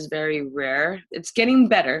field is very rare. It's getting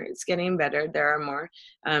better. There are more.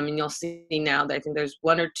 And you'll see now that I think there's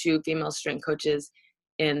 1 or 2 female strength coaches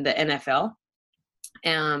in the NFL.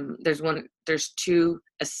 There's 2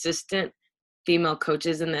 assistant female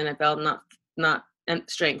coaches in the NFL, not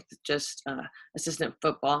strength, just assistant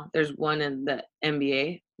football. There's 1 in the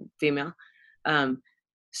NBA, female.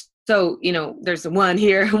 So, there's 1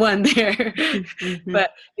 here, 1 there. Mm-hmm.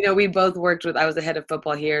 But, we both worked with, I was the head of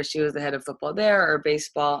football here. She was the head of football there, or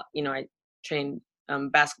baseball. I trained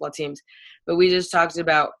basketball teams. But we just talked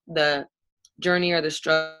about the journey or the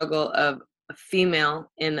struggle of a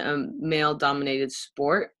female in a male-dominated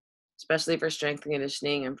sport, especially for strength and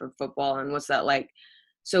conditioning and for football, and what's that like.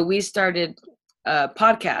 So we started a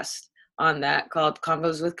podcast on that called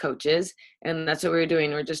Convos with Coaches, and that's what we were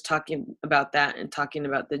doing. We're just talking about that and talking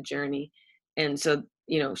about the journey. And so,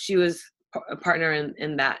 she was a partner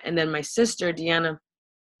in that. And then my sister, Deanna,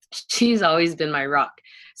 she's always been my rock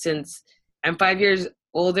since I'm 5 years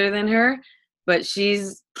older than her, but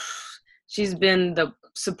she's been the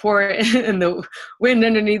support and the wind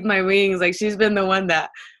underneath my wings. Like, she's been the one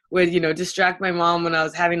that would, distract my mom when I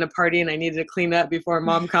was having a party and I needed to clean up before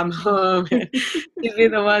mom comes home. And she'd be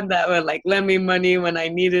the one that would lend me money when I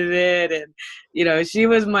needed it. And, she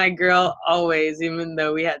was my girl always, even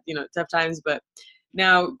though we had, tough times. But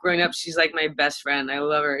now growing up, she's like my best friend. I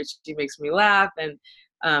love her. She makes me laugh.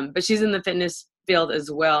 And, but she's in the fitness field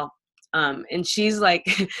as well. And she's like,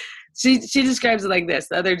 she describes it like this.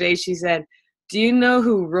 The other day she said, "Do you know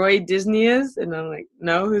who Roy Disney is?" And I'm like,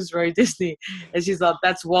 "No, who's Roy Disney?" And she's like,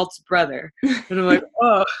 "That's Walt's brother." And I'm like,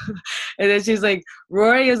 "Oh." And then she's like,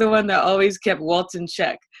 "Roy is the one that always kept Walt in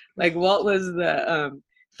check. Like, Walt was the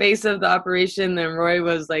face of the operation, and Roy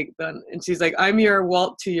was like the," and she's like, I'm your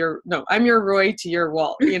Roy to your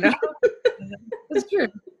Walt, It's true.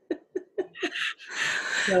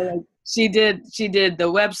 So she did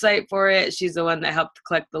the website for it. She's the one that helped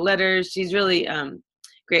collect the letters. She's really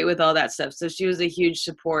great with all that stuff. So she was a huge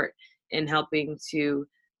support in helping to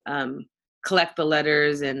collect the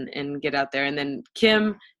letters and get out there. And then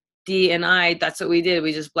Kim, Dee, and I, that's what we did.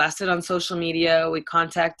 We just blasted on social media. We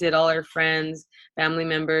contacted all our friends, family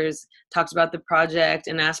members, talked about the project,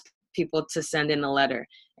 and asked people to send in a letter.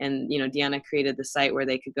 And, Deanna created the site where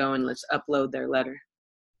they could go and let's upload their letter.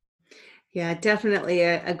 Yeah, definitely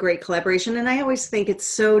a great collaboration. And I always think it's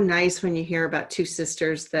so nice when you hear about 2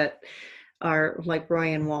 sisters that are like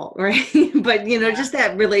Roy and Walt, right? But, just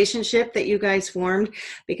that relationship that you guys formed,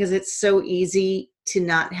 because it's so easy to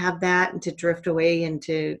not have that and to drift away and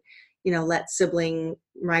to, let sibling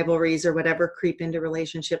rivalries or whatever creep into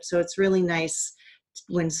relationships. So it's really nice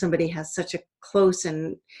when somebody has such a close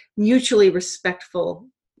and mutually respectful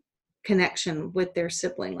connection with their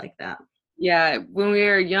sibling like that. Yeah, when we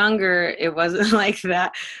were younger, it wasn't like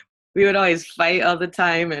that. We would always fight all the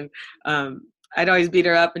time, and I'd always beat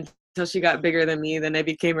her up until she got bigger than me. Then I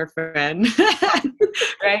became her friend,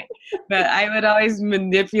 right? But I would always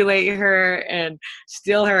manipulate her and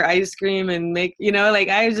steal her ice cream and make,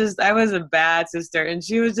 I was a bad sister, and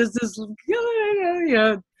she was just this,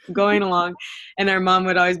 going along. And our mom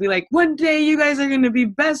would always be like, "One day you guys are going to be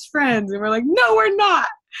best friends," and we're like, "No, we're not,"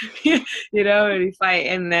 and we fight.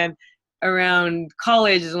 And then around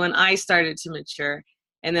college is when I started to mature.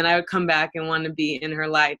 And then I would come back and want to be in her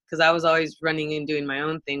life because I was always running and doing my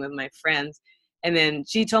own thing with my friends. And then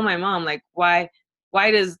she told my mom, like, why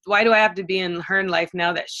do I have to be in her life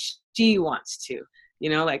now that she wants to?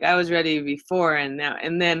 I was ready before and now.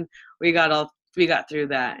 And then we got through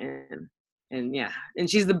that. And yeah. And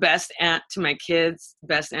she's the best aunt to my kids,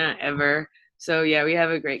 best aunt ever. So, yeah, we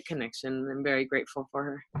have a great connection. I'm very grateful for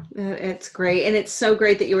her. It's great. And it's so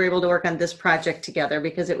great that you were able to work on this project together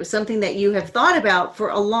because it was something that you have thought about for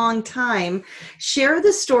a long time. Share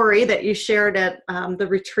the story that you shared at the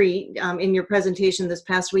retreat in your presentation this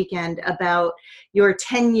past weekend about your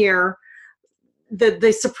 10-year,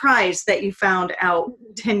 the surprise that you found out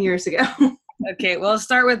 10 years ago. Okay, well, I'll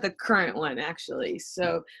start with the current one, actually.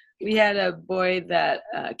 So we had a boy that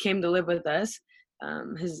came to live with us.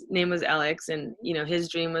 His name was Alex, and his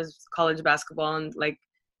dream was college basketball, and like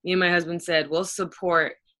me and my husband said, we'll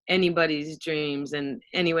support anybody's dreams in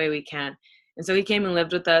any way we can. And so he came and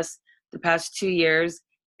lived with us the past 2 years,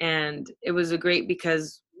 and it was great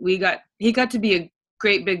because he got to be a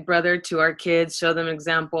great big brother to our kids, show them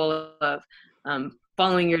example of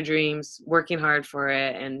following your dreams, working hard for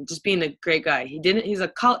it, and just being a great guy. He's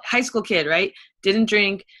a high school kid, right? Didn't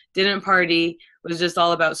drink, didn't party, was just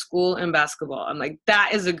all about school and basketball. I'm like, that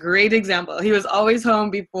is a great example. He was always home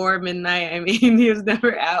before midnight. I mean, he was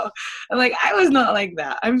never out. I'm like, I was not like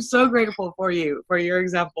that. I'm so grateful for you, for your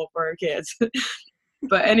example for our kids.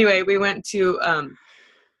 But anyway, we went to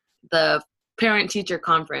the parent-teacher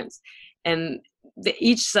conference, and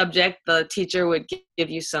each subject, the teacher would give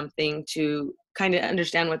you something to kind of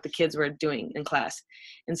understand what the kids were doing in class.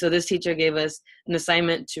 And so this teacher gave us an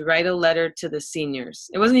assignment to write a letter to the seniors.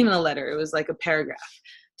 It wasn't even a letter. It was like a paragraph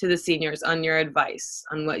to the seniors on your advice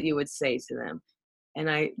on what you would say to them. And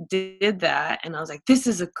I did that, and I was like, this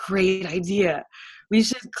is a great idea. We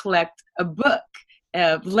should collect a book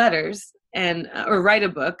of letters or write a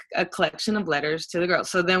book, a collection of letters to the girls.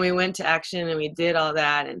 So then we went to action and we did all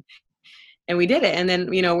that, and we did it. And then,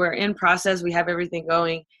 we're in process. We have everything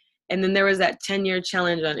going. And then there was that 10-year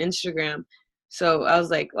challenge on Instagram. So I was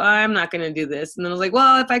like, well, I'm not going to do this. And then I was like,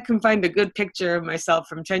 well, if I can find a good picture of myself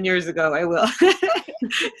from 10 years ago, I will.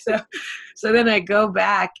 So then I go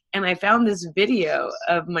back and I found this video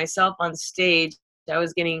of myself on stage. I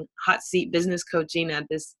was getting hot seat business coaching at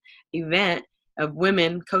this event of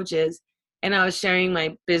women coaches. And I was sharing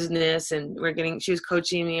my business, and she was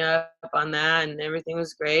coaching me up on that, and everything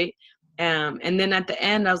was great. And then at the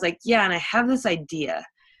end, I was like, yeah, and I have this idea.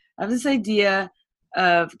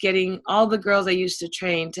 Of getting all the girls I used to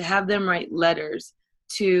train to have them write letters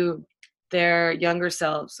to their younger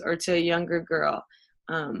selves or to a younger girl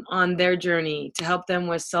on their journey to help them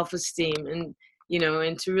with self-esteem and,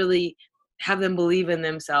 and to really have them believe in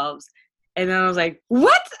themselves. And then I was like,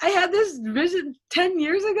 what? I had this vision 10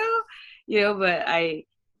 years ago, but I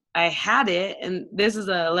had it. And this is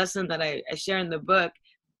a lesson that I share in the book,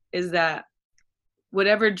 is that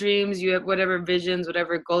whatever dreams you have, whatever visions,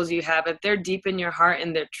 whatever goals you have, if they're deep in your heart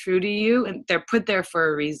and they're true to you, and they're put there for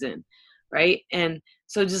a reason, right? And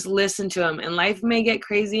so just listen to them. And life may get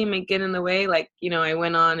crazy, may get in the way. Like, I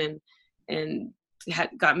went on and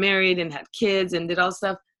got married and had kids and did all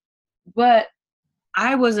stuff. But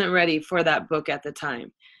I wasn't ready for that book at the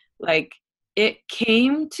time. Like, it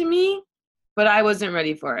came to me, but I wasn't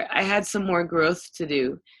ready for it. I had some more growth to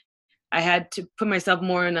do. I had to put myself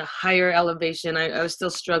more in a higher elevation. I was still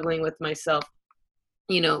struggling with myself,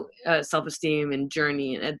 self-esteem and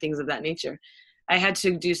journey and things of that nature. I had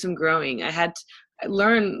to do some growing. I had to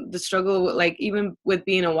learn the struggle, like even with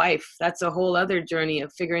being a wife. That's a whole other journey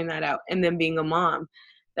of figuring that out. And then being a mom,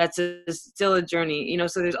 that's still a journey,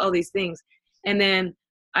 so there's all these things. And then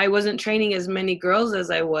I wasn't training as many girls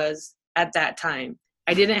as I was at that time.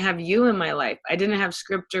 I didn't have you in my life. I didn't have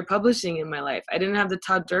Scripture Publishing in my life. I didn't have the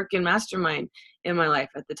Todd Durkin Mastermind in my life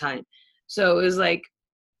at the time. So it was like,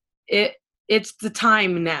 it's the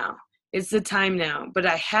time now. It's the time now. But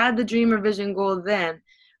I had the dream or vision goal then,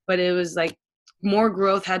 but it was like more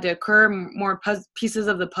growth had to occur, more pieces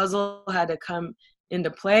of the puzzle had to come into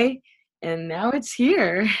play. And now it's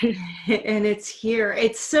here. And it's here.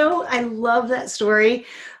 I love that story.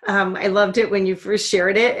 I loved it when you first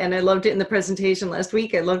shared it, and I loved it in the presentation last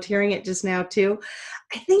week. I loved hearing it just now too.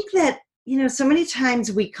 I think that, so many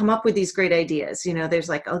times we come up with these great ideas, there's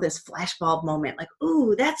like, this flashbulb moment, like,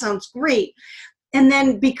 ooh, that sounds great. And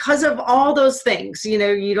then because of all those things,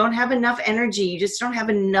 you don't have enough energy, you just don't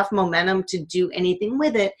have enough momentum to do anything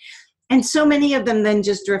with it. And so many of them then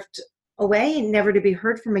just drift away and never to be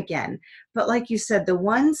heard from again. But like you said, the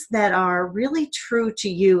ones that are really true to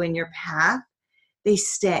you in your path, they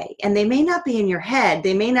stay. And they may not be in your head.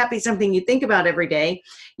 They may not be something you think about every day.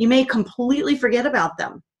 You may completely forget about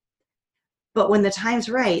them. But when the time's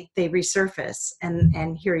right, they resurface,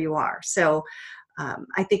 and here you are. So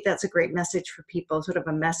I think that's a great message for people, sort of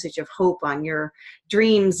a message of hope on your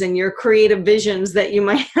dreams and your creative visions that you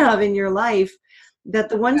might have in your life, that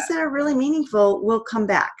the ones that are really meaningful will come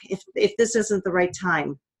back. If this isn't the right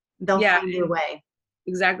time, they'll find their way.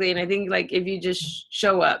 Exactly. And I think, like, if you just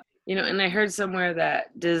show up, and I heard somewhere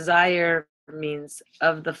that desire means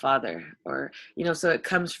of the Father, or, so it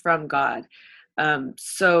comes from God.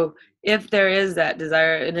 So if there is that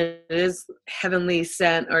desire, and it is heavenly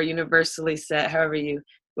sent or universally sent,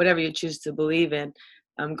 whatever you choose to believe in,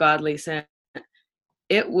 godly sent,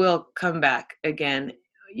 it will come back again,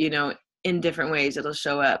 in different ways. It'll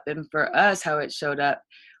show up. And for us, how it showed up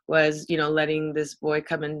was, letting this boy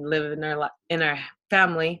come and live in our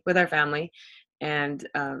family, with our family, and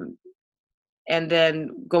then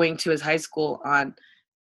going to his high school on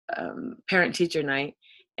parent teacher night.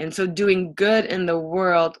 And so doing good in the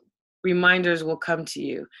world, reminders will come to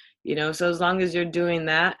you, so as long as you're doing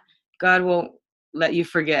that, God will let you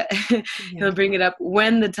forget. Yeah. He'll bring it up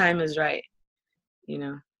when the time is right, you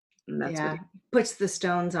know, and that's what Yeah. Puts the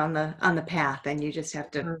stones on the path, and you just have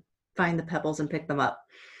to Mhm. find the pebbles and pick them up.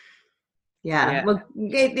 Yeah, Yeah. well,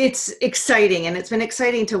 it's exciting, and it's been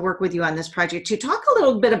exciting to work with you on this project. To talk a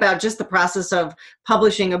little bit about just the process of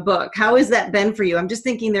publishing a book. How has that been for you? I'm just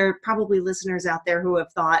thinking there are probably listeners out there who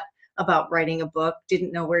have thought about writing a book,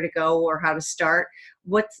 didn't know where to go or how to start.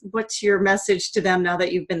 What's your message to them now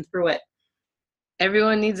that you've been through it?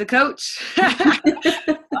 Everyone needs a coach.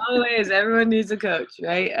 Always, everyone needs a coach,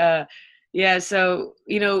 right? Yeah. So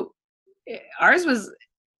ours was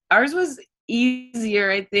ours was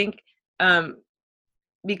easier, I think, um,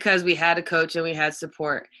 because we had a coach and we had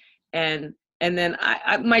support, and then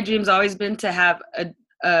my dream's always been to have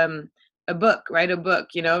a book, write a book,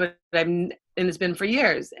 but and it's been for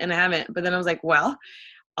years and I haven't. But then I was like, well,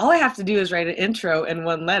 all I have to do is write an intro and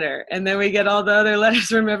one letter, and then we get all the other letters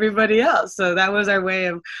from everybody else. So that was our way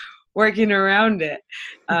of working around it,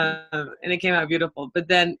 and it came out beautiful. But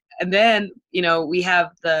then, we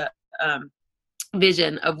have the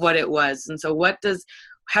vision of what it was, and so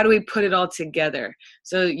how do we put it all together?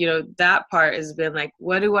 So that part has been like,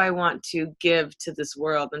 what do I want to give to this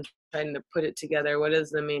world, and trying to put it together. What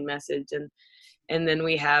is the main message? And then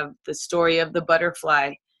we have the story of the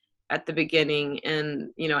butterfly at the beginning, and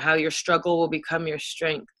how your struggle will become your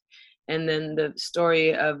strength. And then the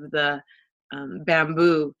story of the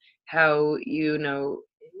bamboo, how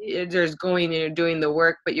there's going and you're doing the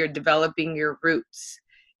work, but you're developing your roots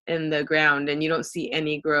in the ground and you don't see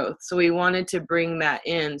any growth. So we wanted to bring that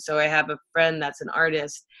in. So I have a friend that's an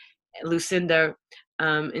artist, Lucinda,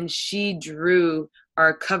 and she drew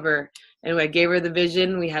our cover, and I gave her the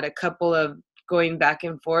vision. We had a couple of going back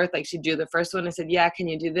and forth. Like, she'd do the first one, I said, yeah, can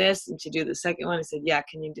you do this? And she'd do the second one, I said, yeah,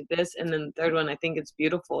 can you do this? And then the third one, I think it's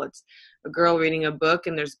beautiful. It's a girl reading a book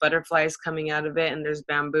and there's butterflies coming out of it and there's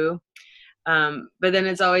bamboo. But then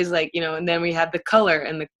it's always like, and then we had the color,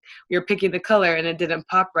 and we were picking the color and it didn't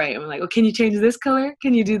pop right. And we're like, well, can you change this color?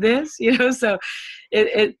 Can you do this? So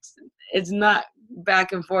it's not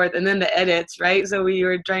back and forth. And then the edits, right? So we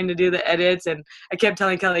were trying to do the edits, and I kept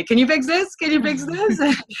telling Kelly, can you fix this? Can you fix this?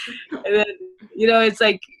 And then, it's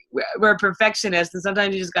like we're perfectionists, and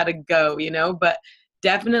sometimes you just got to go, but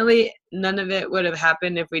definitely none of it would have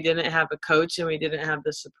happened if we didn't have a coach and we didn't have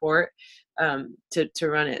the support to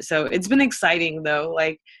run it. So it's been exciting though.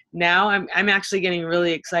 Like, now I'm actually getting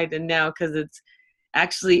really excited now, because it's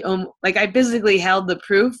actually like I physically held the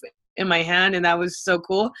proof in my hand, and that was so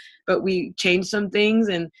cool. But we changed some things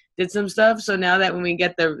and did some stuff. So now that when we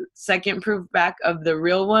get the second proof back of the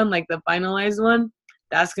real one, like the finalized one,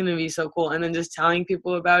 that's going to be so cool. And then just telling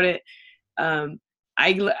people about it. I'm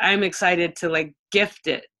excited to like gift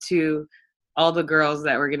it to all the girls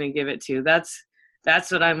that we're going to give it to.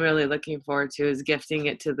 That's what I'm really looking forward to, is gifting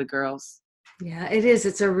it to the girls. Yeah, it is.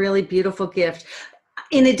 It's a really beautiful gift.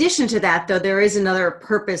 In addition to that, though, there is another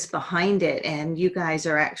purpose behind it, and you guys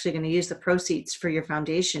are actually going to use the proceeds for your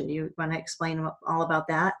foundation. You want to explain all about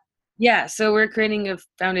that? Yeah, so we're creating a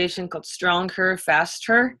foundation called Strong Her, Fast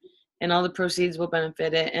Her, and all the proceeds will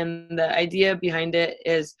benefit it. And the idea behind it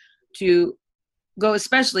is to go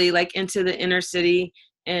especially like into the inner city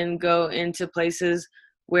and go into places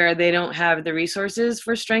where they don't have the resources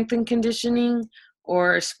for strength and conditioning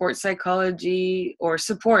or sports psychology or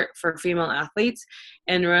support for female athletes,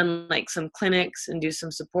 and run like some clinics and do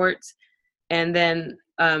some supports. And then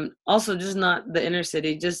also just not the inner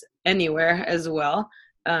city, just anywhere as well,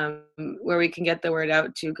 where we can get the word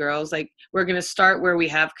out to girls. Like, we're going to start where we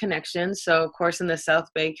have connections. So of course in the South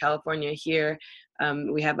Bay, California here,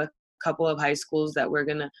 we have a couple of high schools that we're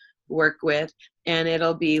going to work with, and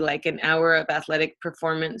it'll be like an hour of athletic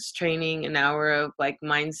performance training, an hour of like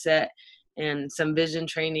mindset and some vision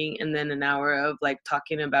training, and then an hour of like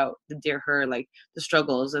talking about the Dear Her, like the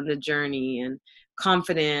struggles and the journey and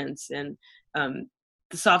confidence and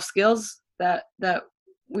the soft skills that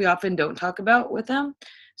we often don't talk about with them.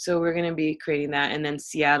 So we're going to be creating that. And then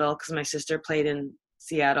Seattle, because my sister played in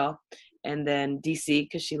Seattle, and then DC,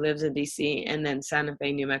 because she lives in DC, and then Santa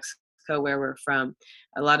Fe, New Mexico, where we're from.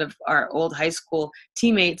 A lot of our old high school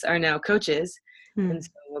teammates are now coaches, and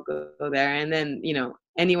so we'll go there. And then,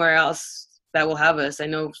 anywhere else that will have us. I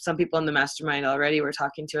know some people in the mastermind already were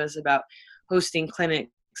talking to us about hosting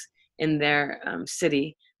clinics in their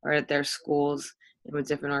city or at their schools with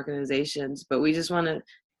different organizations. But we just want to,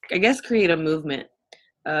 I guess, create a movement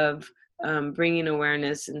of bringing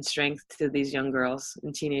awareness and strength to these young girls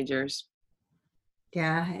and teenagers.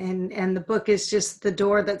 Yeah, and the book is just the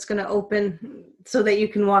door that's going to open so that you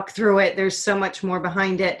can walk through it. There's so much more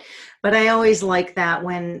behind it. But I always like that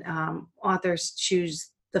when authors choose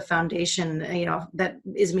the foundation, that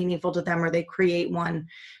is meaningful to them, or they create one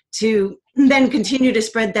to then continue to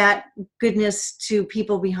spread that goodness to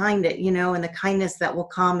people behind it, and the kindness that will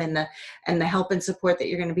come, and the help and support that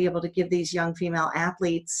you're going to be able to give these young female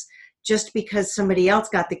athletes just because somebody else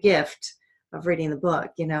got the gift of reading the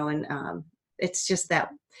book, and it's just that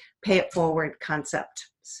pay it forward concept.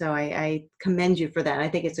 So I commend you for that. I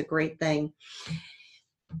think it's a great thing.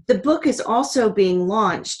 The book is also being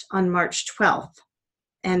launched on March 12th.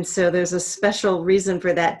 And so there's a special reason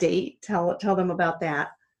for that date. Tell them about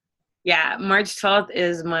that. Yeah, March 12th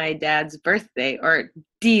is my dad's birthday, or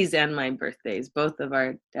Dee's and my birthdays, both of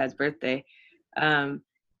our dad's birthday. And,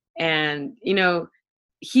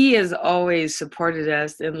 he has always supported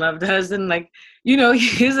us and loved us. And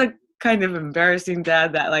he's a kind of embarrassing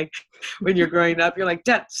dad that when you're growing up, you're like,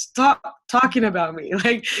 Dad, stop talking about me.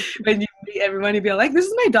 When you meet everyone, you'd be like, this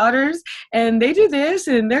is my daughters and they do this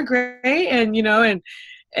and they're great. And,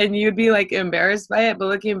 and you'd be embarrassed by it. But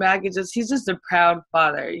looking back, he's just a proud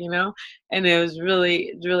father, and it was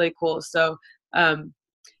really, really cool. So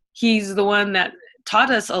he's the one that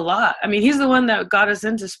taught us a lot. I mean, he's the one that got us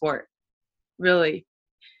into sport, really.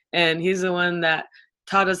 And he's the one that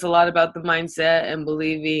taught us a lot about the mindset and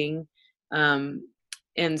believing. And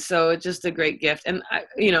so it's just a great gift. And,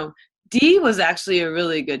 Dee was actually a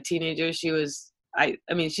really good teenager. She was,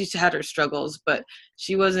 she had her struggles, but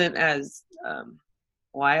she wasn't as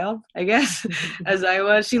wild, I guess, as I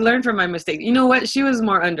was. She learned from my mistake. You know what? She was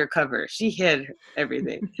more undercover. She hid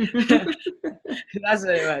everything. That's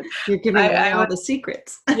what it was. You're giving away all the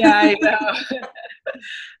secrets. Yeah, I know.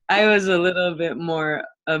 I was a little bit more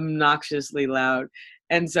obnoxiously loud,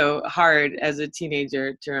 and so hard as a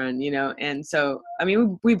teenager to run, and so,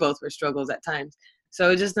 we both were struggles at times.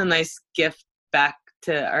 So just a nice gift back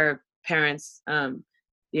to our parents,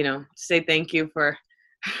 to say thank you for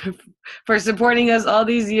supporting us all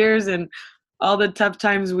these years and all the tough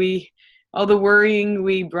times all the worrying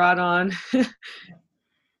we brought on.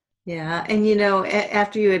 Yeah. And,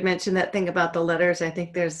 after you had mentioned that thing about the letters, I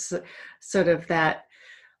think there's sort of that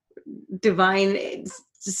divine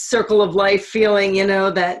circle of life feeling,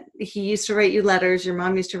 that he used to write you letters, your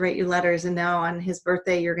mom used to write you letters, and now on his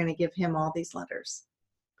birthday, you're going to give him all these letters.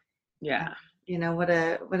 Yeah. What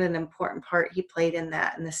an important part he played in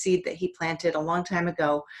that, and the seed that he planted a long time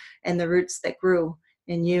ago, and the roots that grew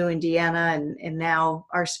in you and Deanna and now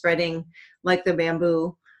are spreading like the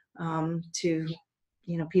bamboo to,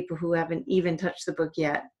 people who haven't even touched the book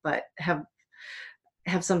yet, but have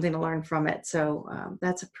something to learn from it. So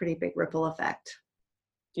that's a pretty big ripple effect.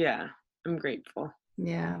 Yeah, I'm grateful.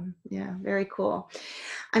 Yeah, very cool.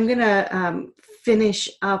 I'm going to finish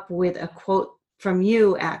up with a quote from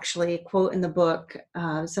you, actually, a quote in the book,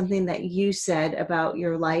 something that you said about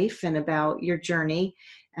your life and about your journey.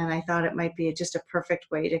 And I thought it might be just a perfect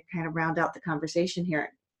way to kind of round out the conversation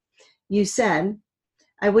here. You said,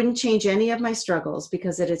 "I wouldn't change any of my struggles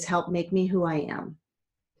because it has helped make me who I am.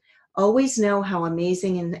 Always know how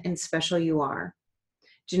amazing and special you are.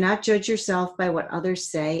 Do not judge yourself by what others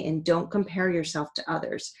say, and don't compare yourself to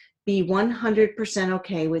others. Be 100%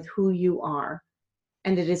 okay with who you are.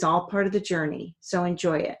 And it is all part of the journey, so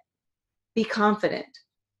enjoy it. Be confident.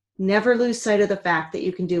 Never lose sight of the fact that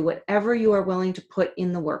you can do whatever you are willing to put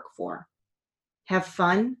in the work for. Have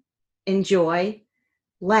fun, enjoy,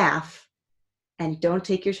 laugh, and don't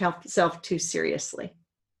take yourself too seriously."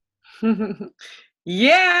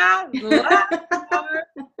 Yeah.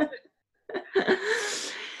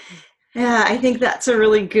 Yeah, I think that's a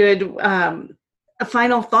really good a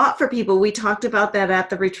final thought for people. We talked about that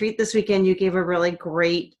at the retreat this weekend. You gave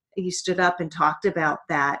you stood up and talked about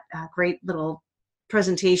that great little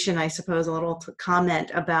presentation, I suppose, a little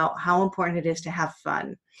comment about how important it is to have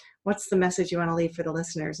fun. What's the message you want to leave for the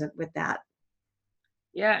listeners with that?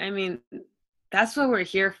 Yeah, that's what we're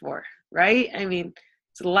here for, right?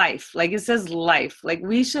 It's life. It says life.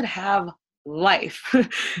 We should have life.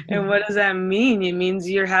 And what does that mean? It means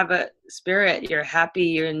you have a spirit, you're happy,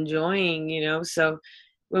 you're enjoying, so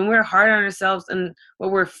when we're hard on ourselves and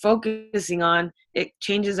what we're focusing on, it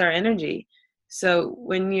changes our energy. So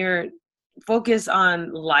when you're focused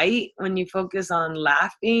on light, when you focus on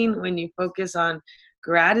laughing, when you focus on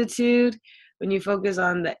gratitude, when you focus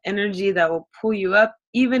on the energy that will pull you up,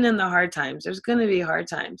 even in the hard times, there's going to be hard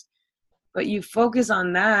times, but you focus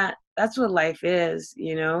on that, that's what life is,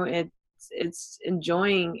 it's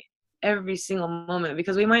enjoying every single moment,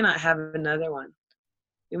 because we might not have another one.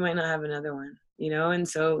 And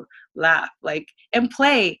so laugh, and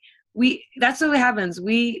play. That's what happens.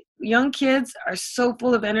 We young kids are so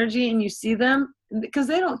full of energy, and you see them because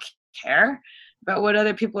they don't care about what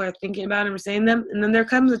other people are thinking about and saying them. And then there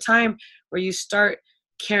comes a time where you start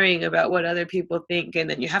caring about what other people think, and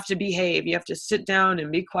then you have to behave, you have to sit down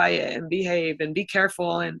and be quiet and behave and be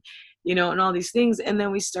careful, and and all these things. And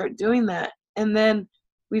then we start doing that, and then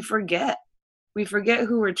we forget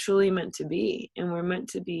who we're truly meant to be. And we're meant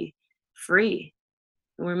to be free,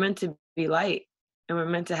 and we're meant to be light, and we're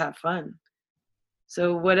meant to have fun.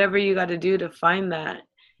 So whatever you got to do to find that,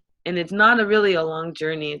 and it's not really a long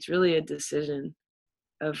journey, it's really a decision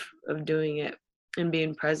of doing it and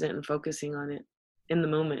being present and focusing on it in the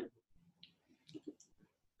moment.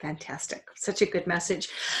 Fantastic. Such a good message.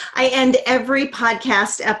 I end every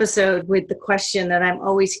podcast episode with the question that I'm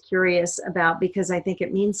always curious about, because I think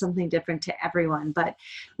it means something different to everyone. But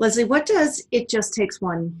Leslie, what does "it just takes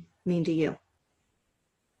one" mean to you?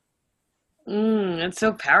 It's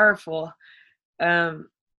so powerful. I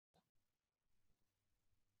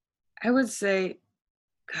would say,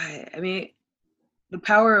 God, I mean, the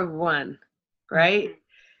power of one, right?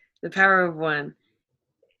 The power of one.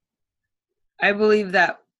 I believe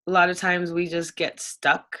that a lot of times we just get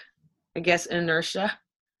stuck. I guess inertia,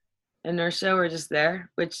 we're just there,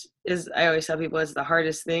 which is, I always tell people, it's the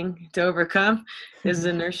hardest thing to overcome is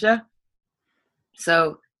inertia.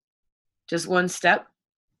 So just one step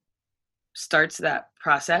starts that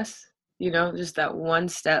process, just that one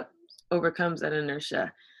step overcomes that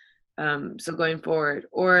inertia. So going forward,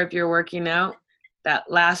 or if you're working out, that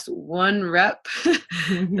last one rep,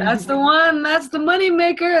 that's the one, that's the money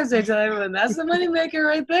maker, as I tell everyone, that's the money maker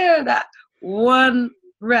right there. That one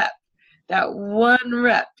rep,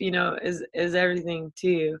 is everything to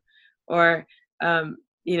you. Or,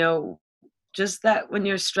 just that when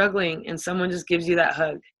you're struggling and someone just gives you that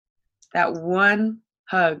hug, that one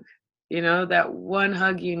hug, that one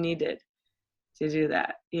hug you needed to do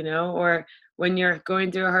that, or when you're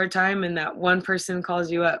going through a hard time and that one person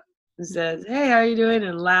calls you up and says, "Hey, how are you doing?"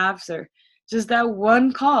 and laughs, or just that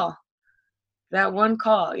one call,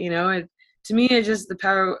 to me, it's just the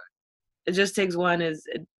power. It just takes one.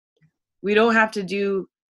 We don't have to do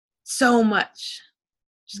so much.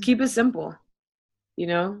 Just keep it simple,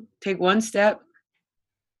 take one step,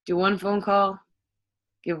 do one phone call,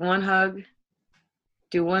 give one hug,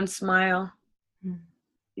 do one smile,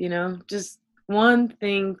 just one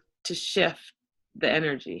thing to shift the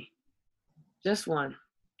energy, just one.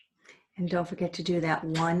 And don't forget to do that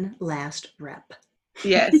one last rep.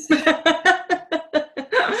 Yes.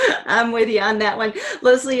 I'm with you on that one.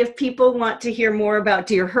 Leslie, if people want to hear more about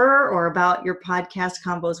Dear Her or about your podcast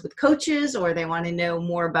Convos with Coaches, or they want to know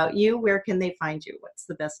more about you, where can they find you? What's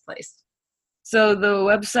the best place? So the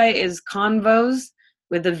website is Convos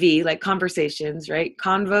with a V, like conversations, right?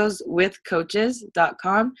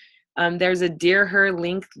 Convoswithcoaches.com. There's a Dear Her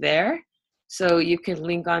link there. So you can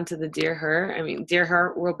link onto the Dear Her. I mean, Dear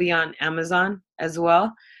Her will be on Amazon as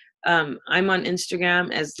well. I'm on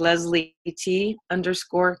Instagram as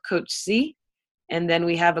LeslieT_CoachC. And then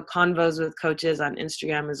we have a Convos with Coaches on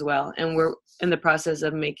Instagram as well. And we're in the process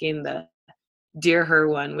of making the Dear Her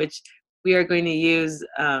one, which we are going to use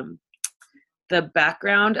the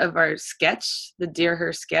background of our sketch, the Dear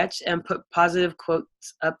Her sketch, and put positive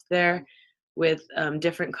quotes up there with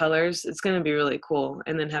different colors. It's going to be really cool.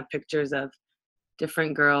 And then have pictures of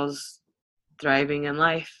different girls thriving in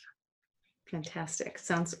life. Fantastic.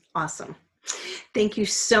 Sounds awesome. Thank you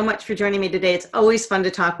so much for joining me today. It's always fun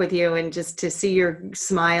to talk with you and just to see your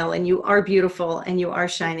smile. And you are beautiful and you are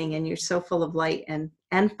shining and you're so full of light and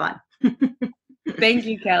fun. Thank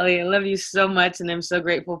you, Kelly. I love you so much. And I'm so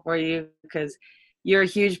grateful for you because you're a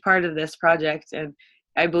huge part of this project. And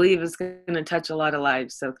I believe it's going to touch a lot of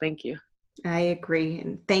lives. So thank you. I agree.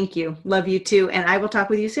 And thank you. Love you too. And I will talk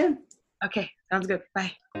with you soon. Okay. Sounds good.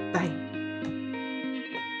 Bye. Bye.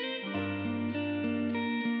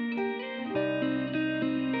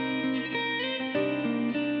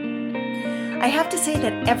 I have to say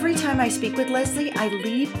that every time I speak with Leslie, I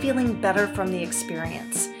leave feeling better from the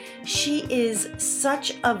experience. She is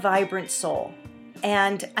such a vibrant soul,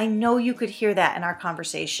 and I know you could hear that in our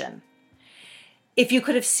conversation. If you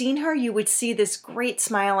could have seen her, you would see this great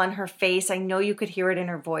smile on her face. I know you could hear it in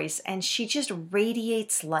her voice, and she just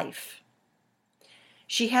radiates life.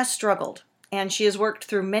 She has struggled, and she has worked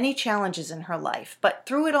through many challenges in her life, but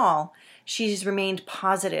through it all, she's remained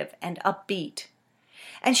positive and upbeat.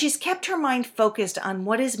 And she's kept her mind focused on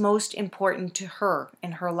what is most important to her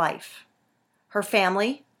in her life: her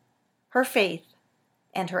family, her faith,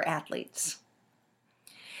 and her athletes.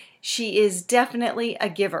 She is definitely a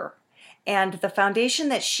giver, and the foundation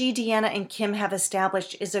that she, Deanna, and Kim have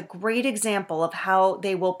established is a great example of how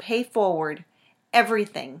they will pay forward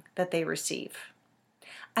everything that they receive.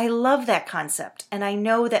 I love that concept, and I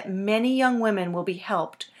know that many young women will be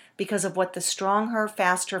helped because of what the Strong Her,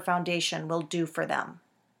 Fast Her Foundation will do for them.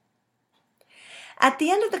 At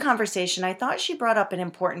the end of the conversation, I thought she brought up an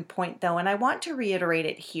important point, though, and I want to reiterate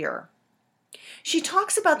it here. She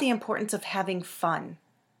talks about the importance of having fun,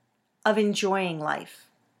 of enjoying life,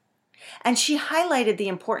 and she highlighted the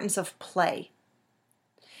importance of play.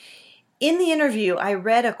 In the interview, I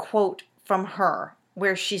read a quote from her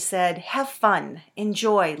where she said, "Have fun,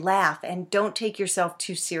 enjoy, laugh, and don't take yourself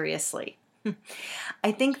too seriously."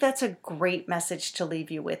 I think that's a great message to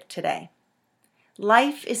leave you with today.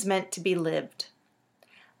 Life is meant to be lived.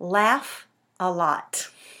 Laugh a lot.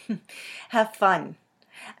 Have fun.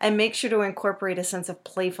 And make sure to incorporate a sense of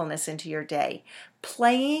playfulness into your day.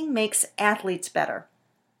 Playing makes athletes better,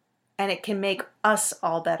 and it can make us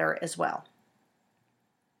all better as well.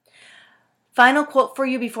 Final quote for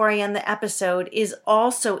you before I end the episode is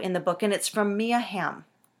also in the book, and it's from Mia Hamm.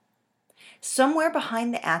 "Somewhere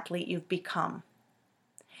behind the athlete you've become,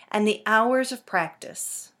 and the hours of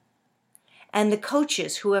practice, and the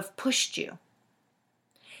coaches who have pushed you,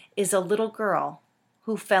 is a little girl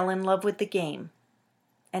who fell in love with the game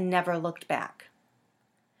and never looked back.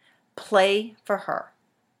 Play for her."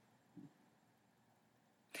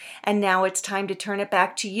 And now it's time to turn it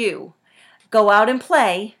back to you. Go out and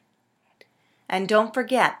play. And don't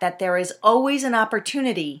forget that there is always an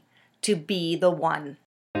opportunity to be the one.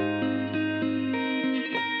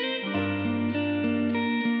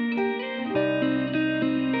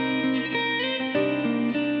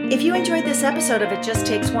 If you enjoyed this episode of It Just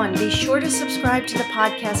Takes One, be sure to subscribe to the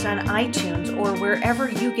podcast on iTunes or wherever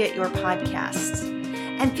you get your podcasts.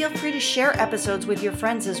 And feel free to share episodes with your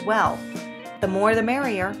friends as well. The more the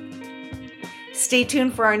merrier. Stay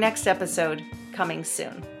tuned for our next episode, coming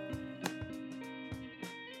soon.